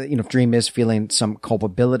some, if Dream is feeling some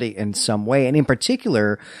culpability in some way. And in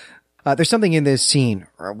particular, there's something in this scene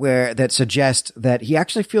that suggests that he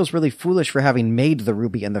actually feels really foolish for having made the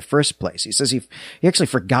ruby in the first place. He says he actually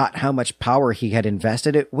forgot how much power he had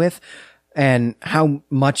invested it with, and how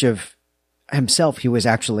much of himself he was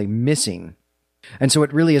actually missing. And so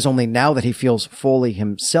it really is only now that he feels fully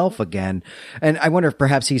himself again. And I wonder if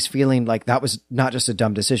perhaps he's feeling like that was not just a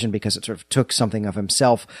dumb decision because it sort of took something of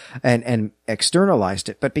himself and externalized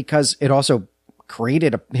it, but because it also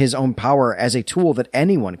created his own power as a tool that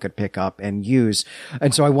anyone could pick up and use.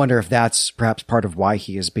 And so I wonder if that's perhaps part of why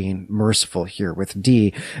he is being merciful here with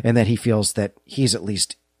Dee, and that he feels that he's at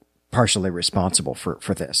least partially responsible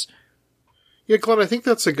for this. Yeah, Glenn, I think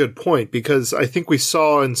that's a good point, because I think we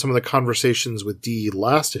saw in some of the conversations with Dee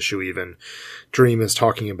last issue even, Dream is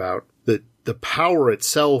talking about that the power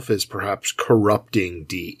itself is perhaps corrupting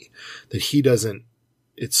Dee, that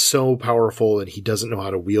it's so powerful and he doesn't know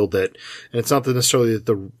how to wield it. And it's not that necessarily that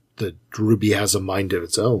the ruby has a mind of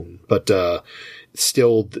its own, but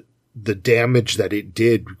still the damage that it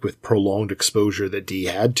did with prolonged exposure that Dee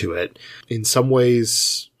had to it, in some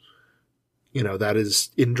ways, that is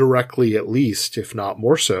indirectly, at least, if not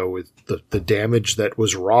more so, with the damage that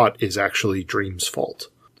was wrought is actually Dream's fault.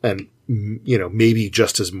 And, maybe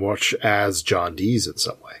just as much as John Dee's in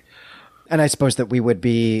some way. And I suppose that we would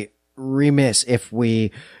be remiss if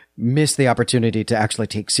we miss the opportunity to actually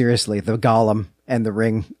take seriously the Gollum and the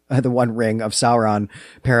ring, the One Ring of Sauron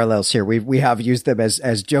parallels here. We have used them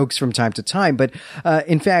as jokes from time to time, but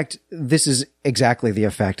in fact, this is exactly the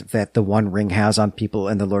effect that the One Ring has on people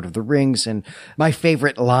in The Lord of the Rings. And my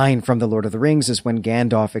favorite line from The Lord of the Rings is when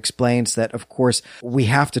Gandalf explains that, of course, we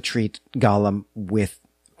have to treat Gollum with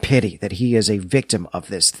pity, that he is a victim of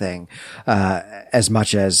this thing, as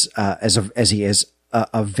much as he is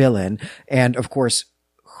a villain. And of course,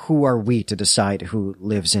 who are we to decide who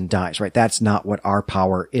lives and dies, right? That's not what our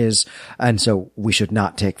power is. And so we should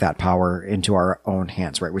not take that power into our own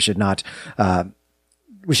hands, right? We should not try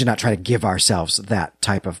to give ourselves that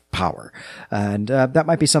type of power. And that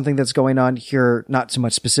might be something that's going on here, not so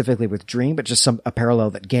much specifically with Dream, but just a parallel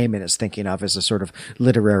that Gaiman is thinking of as a sort of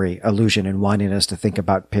literary allusion and wanting us to think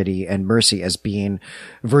about pity and mercy as being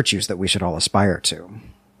virtues that we should all aspire to.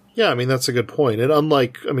 Yeah, I mean, that's a good point. And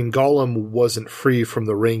Gollum wasn't free from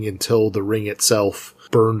the ring until the ring itself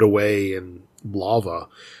burned away in lava.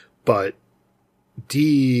 But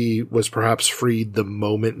D was perhaps freed the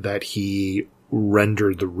moment that he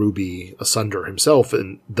rendered the ruby asunder himself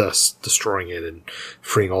and thus destroying it and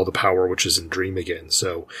freeing all the power which is in Dream again.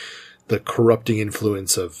 So the corrupting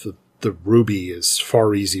influence of the ruby is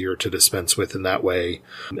far easier to dispense with in that way,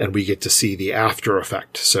 and we get to see the after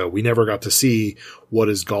effect. So we never got to see what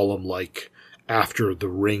is Gollum like after the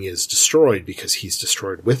ring is destroyed, because he's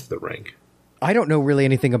destroyed with the ring. I don't know really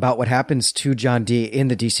anything about what happens to John Dee in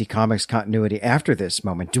the DC Comics continuity after this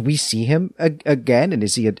moment. Do we see him again? And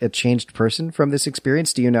is he a changed person from this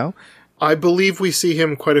experience? Do you know? I believe we see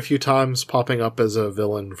him quite a few times popping up as a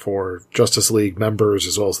villain for Justice League members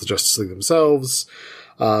as well as the Justice League themselves.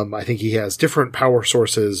 I think he has different power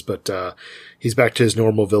sources, but he's back to his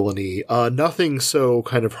normal villainy. Nothing so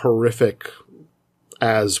kind of horrific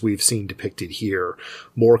as we've seen depicted here.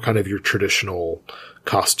 More kind of your traditional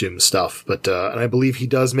costume stuff. But and I believe he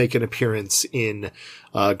does make an appearance in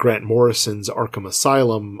Grant Morrison's Arkham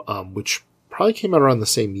Asylum, which probably came out around the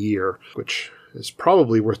same year, which is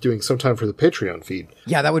probably worth doing sometime for the Patreon feed.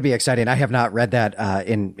 Yeah, that would be exciting. I have not read that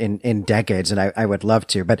in decades, and I would love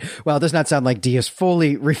to. But, well, it does not sound like Dee is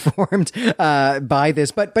fully reformed by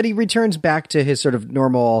this, but he returns back to his sort of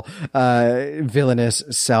normal villainous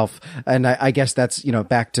self, and I guess that's,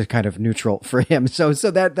 back to kind of neutral for him. So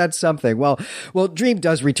that's something. Well, Dream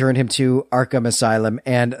does return him to Arkham Asylum,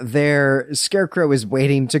 and there Scarecrow is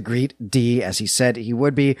waiting to greet Dee, as he said he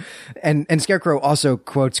would be, and Scarecrow also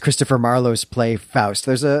quotes Christopher Marlowe's play Faust.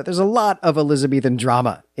 There's a lot of Elizabethan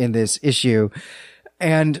drama in this issue,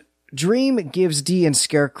 and Dream gives Dee and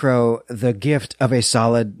Scarecrow the gift of a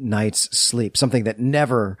solid night's sleep, something that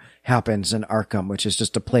never happens in Arkham, which is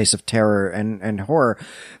just a place of terror and horror.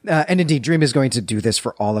 And indeed, Dream is going to do this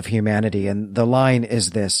for all of humanity. And the line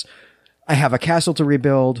is this: I have a castle to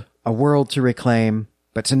rebuild, a world to reclaim,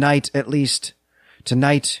 but tonight, at least,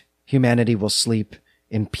 tonight, humanity will sleep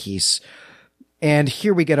in peace. And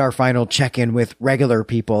here we get our final check-in with regular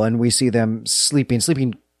people, and we see them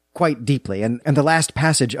sleeping quite deeply. And the last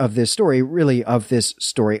passage of this story, really of this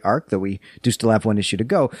story arc, though we do still have one issue to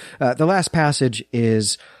go, the last passage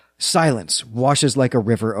is: silence washes like a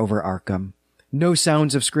river over Arkham. No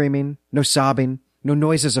sounds of screaming, no sobbing, no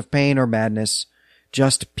noises of pain or madness,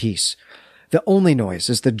 just peace. The only noise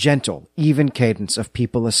is the gentle, even cadence of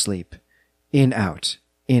people asleep. In, out,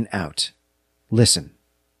 in, out. Listen.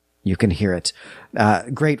 You can hear it.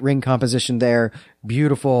 Great ring composition there.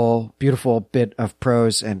 Beautiful, beautiful bit of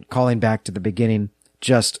prose and calling back to the beginning.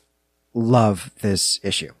 Just love this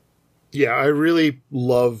issue. Yeah, I really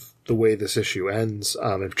love the way this issue ends.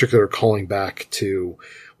 In particular, calling back to,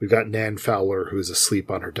 we've got Nan Fowler, who is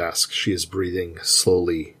asleep on her desk. She is breathing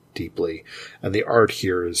slowly, deeply. And the art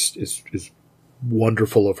here is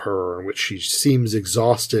wonderful of her, in which she seems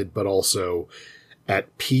exhausted, but also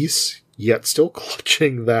at peace, yet still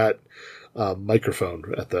clutching that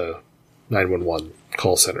microphone at the 911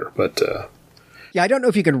 call center. But yeah, I don't know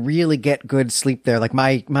if you can really get good sleep there. Like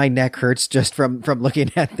my neck hurts just from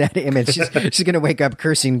looking at that image. She's going to wake up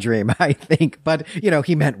cursing Dream, I think. But,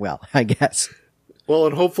 he meant well, I guess. Well,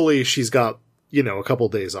 and hopefully she's got, a couple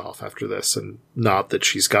days off after this, and not that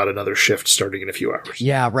she's got another shift starting in a few hours.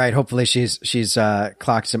 Yeah, right. Hopefully she's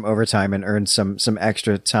clocked some overtime and earned some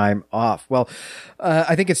extra time off. Well,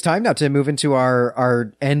 I think it's time now to move into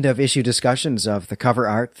our end of issue discussions of the cover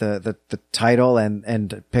art, the title,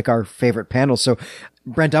 and pick our favorite panels. So,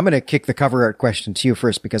 Brent, I'm going to kick the cover art question to you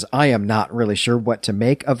first, because I am not really sure what to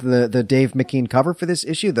make of the Dave McKean cover for this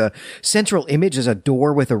issue. The central image is a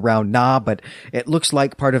door with a round knob, but it looks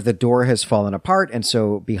like part of the door has fallen apart. And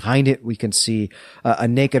so behind it, we can see a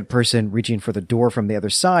naked person reaching for the door from the other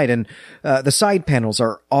side. And the side panels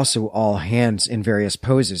are also all hands in various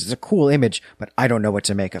poses. It's a cool image, but I don't know what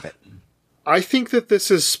to make of it. I think that this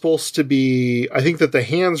is supposed to be, I think that the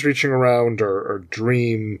hands reaching around are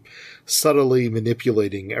Dream subtly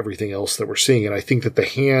manipulating everything else that we're seeing. And I think that the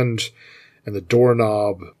hand and the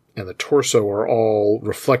doorknob and the torso are all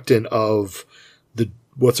reflectant of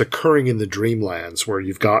what's occurring in the Dreamlands, where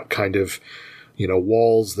you've got kind of,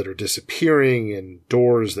 walls that are disappearing and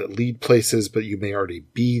doors that lead places, but you may already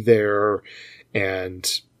be there,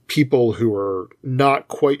 and people who are not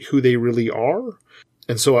quite who they really are.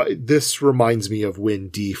 And so this reminds me of when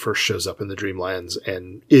Dee first shows up in the Dreamlands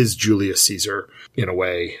and is Julius Caesar in a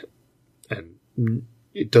way. And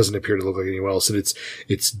it doesn't appear to look like anyone else. And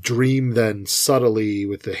it's Dream then subtly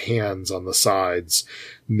with the hands on the sides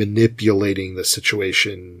manipulating the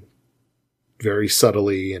situation very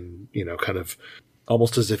subtly and, kind of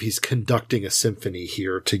almost as if he's conducting a symphony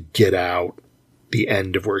here to get out the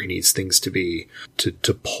end of where he needs things to be, to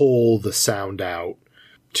pull the sound out,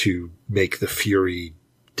 to make the fury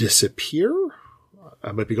disappear.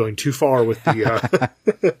 I might be going too far with the,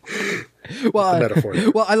 the metaphor.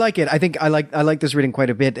 Well, I like it. I think I like this reading quite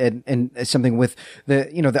a bit, and something with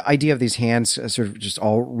the idea of these hands sort of just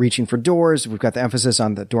all reaching for doors. We've got the emphasis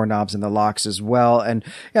on the doorknobs and the locks as well, and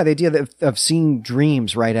yeah, the idea of seeing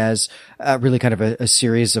dreams, right, as really kind of a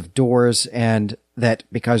series of doors, and that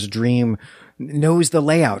because Dream knows the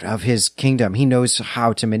layout of his kingdom. He knows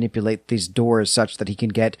how to manipulate these doors such that he can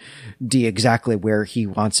get Dee exactly where he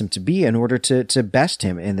wants him to be in order to best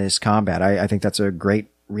him in this combat. I think that's a great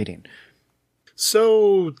reading.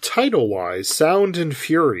 So, title-wise, Sound and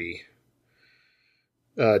Fury.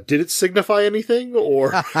 Did it signify anything,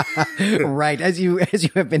 or? Right. As you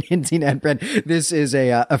have been hinting at, Brent, this is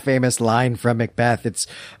a famous line from Macbeth. It's,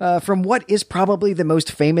 from what is probably the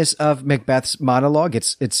most famous of Macbeth's monologue.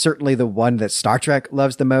 It's certainly the one that Star Trek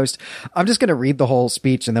loves the most. I'm just going to read the whole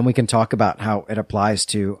speech and then we can talk about how it applies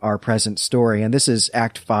to our present story. And this is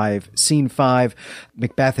Act 5, Scene 5.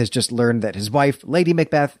 Macbeth has just learned that his wife, Lady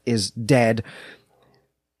Macbeth, is dead.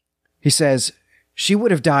 He says, "She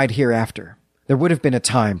would have died hereafter. There would have been a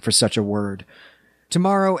time for such a word.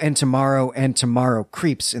 Tomorrow and tomorrow and tomorrow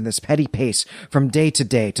creeps in this petty pace from day to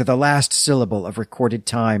day to the last syllable of recorded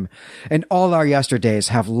time, and all our yesterdays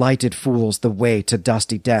have lighted fools the way to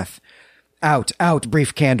dusty death. Out, out,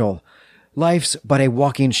 brief candle. Life's but a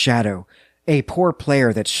walking shadow, a poor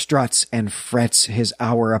player that struts and frets his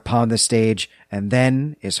hour upon the stage and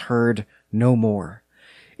then is heard no more.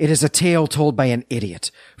 It is a tale told by an idiot,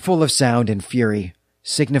 full of sound and fury,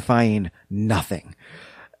 signifying nothing."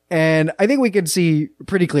 And I think we can see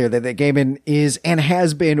pretty clear that Gaiman is and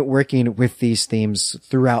has been working with these themes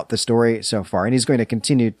throughout the story so far. And he's going to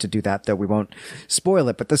continue to do that, though we won't spoil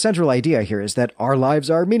it. But the central idea here is that our lives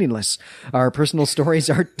are meaningless. Our personal stories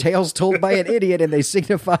are tales told by an idiot and they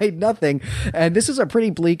signify nothing. And this is a pretty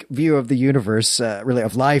bleak view of the universe, really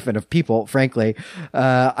of life and of people, frankly.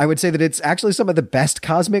 I would say that it's actually some of the best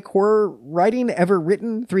cosmic horror writing ever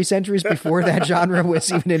written 3 centuries before that genre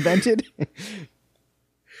was even invented.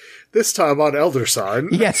 This time on Elder Sign.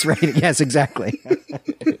 Yes, right. Yes, exactly.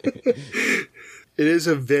 It is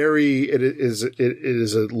a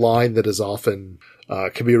line that is often,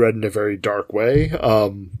 can be read in a very dark way.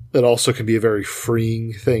 It also can be a very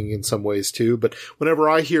freeing thing in some ways too. But whenever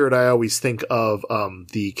I hear it, I always think of,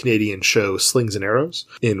 the Canadian show Slings and Arrows,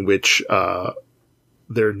 in which,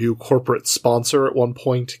 their new corporate sponsor at one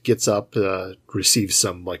point gets up, receives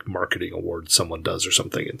some like marketing award someone does or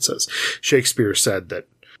something and says, "Shakespeare said that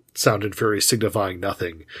Sound and Fury signifying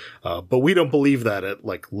nothing. But we don't believe that at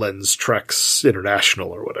like Lens Trex International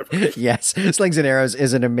or whatever." Yes. Slings and Arrows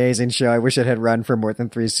is an amazing show. I wish it had run for more than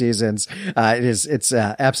 3 seasons. It's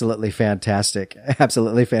absolutely fantastic.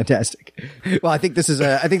 Absolutely fantastic. Well, I think this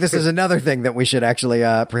is another thing that we should actually,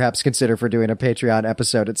 perhaps consider for doing a Patreon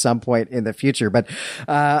episode at some point in the future. But,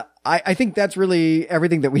 I think that's really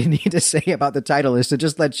everything that we need to say about the title, is to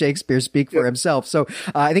just let Shakespeare speak for himself. So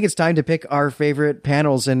I think it's time to pick our favorite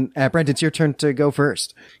panels. And Brent, it's your turn to go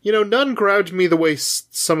first. None grabbed me the way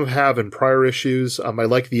some have in prior issues. I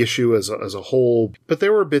like the issue as a whole, but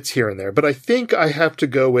there were bits here and there. But I think I have to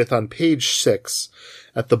go with on page 6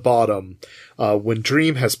 at the bottom, when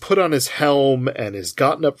Dream has put on his helm and has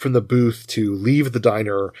gotten up from the booth to leave the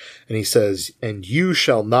diner, and he says, "And you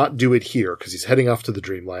shall not do it here," because he's heading off to the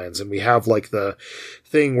Dreamlands. And we have like the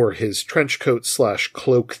thing where his trench coat /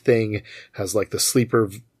 cloak thing has like the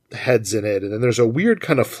sleeper heads in it, and then there's a weird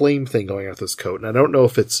kind of flame thing going on with his coat, and I don't know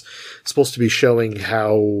if it's supposed to be showing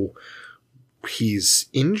how he's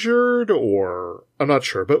injured, or I'm not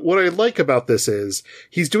sure. But what I like about this is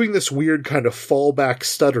he's doing this weird kind of fallback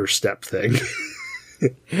stutter step thing.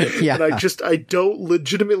 Yeah. And I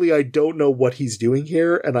don't know what he's doing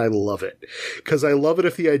here, and I love it. Cause I love it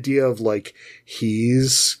if the idea of like,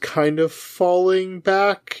 he's kind of falling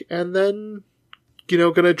back and then,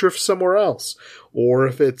 gonna drift somewhere else. Or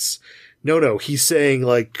if it's, no, he's saying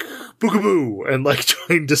like, boogaboo, and like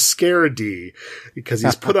trying to scare Dee because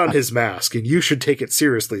he's put on his mask and you should take it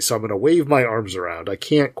seriously. So I'm going to wave my arms around. I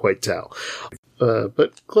can't quite tell.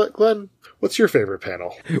 But Glenn, what's your favorite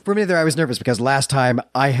panel? For me there, I was nervous because last time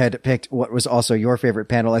I had picked what was also your favorite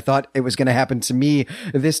panel. I thought it was going to happen to me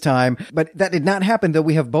this time, but that did not happen, though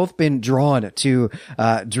we have both been drawn to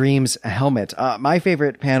Dream's helmet. My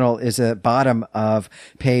favorite panel is at bottom of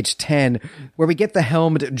page 10, where we get the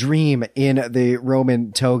helmed Dream in the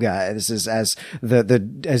Roman toga. This is as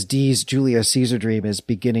as Dee's Julius Caesar dream is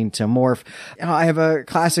beginning to morph. I have a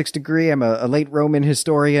classics degree. I'm a late Roman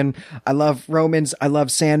historian. I love Romans. I love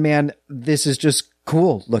Sandman. This is just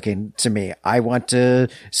cool looking to me. I want to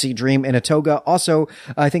see Dream in a toga. Also,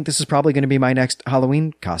 I think this is probably going to be my next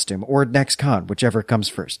Halloween costume or next con, whichever comes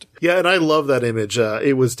first. Yeah, and I love that image.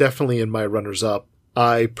 It was definitely in my runners-up.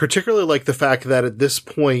 I particularly like the fact that at this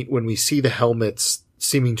point, when we see the helmets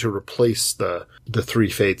seeming to replace the three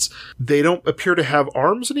fates, they don't appear to have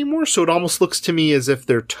arms anymore, so it almost looks to me as if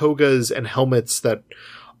they're togas and helmets that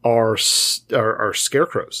are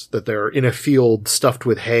scarecrows, that they're in a field stuffed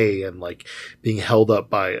with hay and like being held up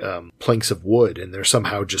by planks of wood, and they're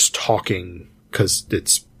somehow just talking because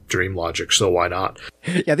it's dream logic, so why not?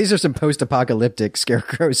 Yeah, these are some post-apocalyptic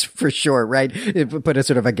scarecrows for sure, right? Put a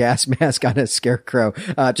sort of a gas mask on a scarecrow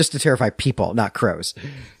just to terrify people, not crows.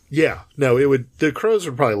 Yeah, no, the crows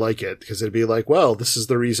would probably like it because it'd be like, well, this is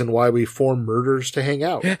the reason why we form murders to hang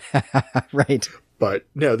out. Right. But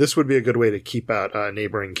no, this would be a good way to keep out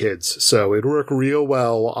neighboring kids. So it'd work real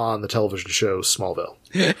well on the television show Smallville.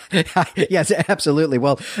 Yes, absolutely.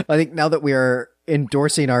 Well, I think now that we are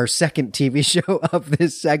endorsing our second TV show of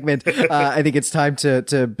this segment, I think it's time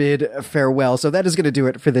to bid farewell. So that is going to do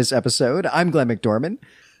it for this episode. I'm Glenn McDorman.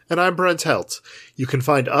 And I'm Brent Helt. You can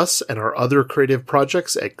find us and our other creative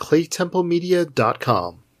projects at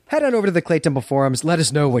claytemplemedia.com. Head on over to the Clay Temple forums. Let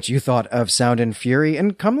us know what you thought of Sound and Fury,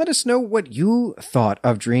 and come let us know what you thought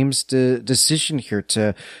of Dream's decision here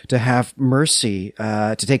to have mercy,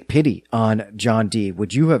 to take pity on John Dee.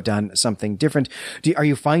 Would you have done something different? Are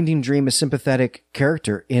you finding Dream a sympathetic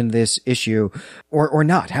character in this issue, or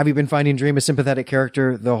not? Have you been finding Dream a sympathetic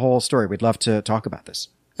character the whole story? We'd love to talk about this.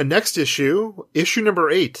 And next issue number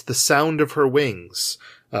 8, The Sound of Her Wings.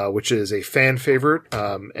 Which is a fan favorite,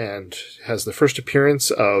 and has the first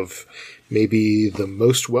appearance of maybe the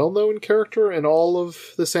most well-known character in all of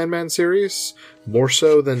the Sandman series, more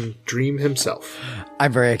so than Dream himself.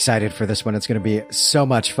 I'm very excited for this one. It's going to be so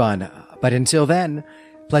much fun. But until then,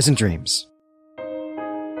 pleasant dreams.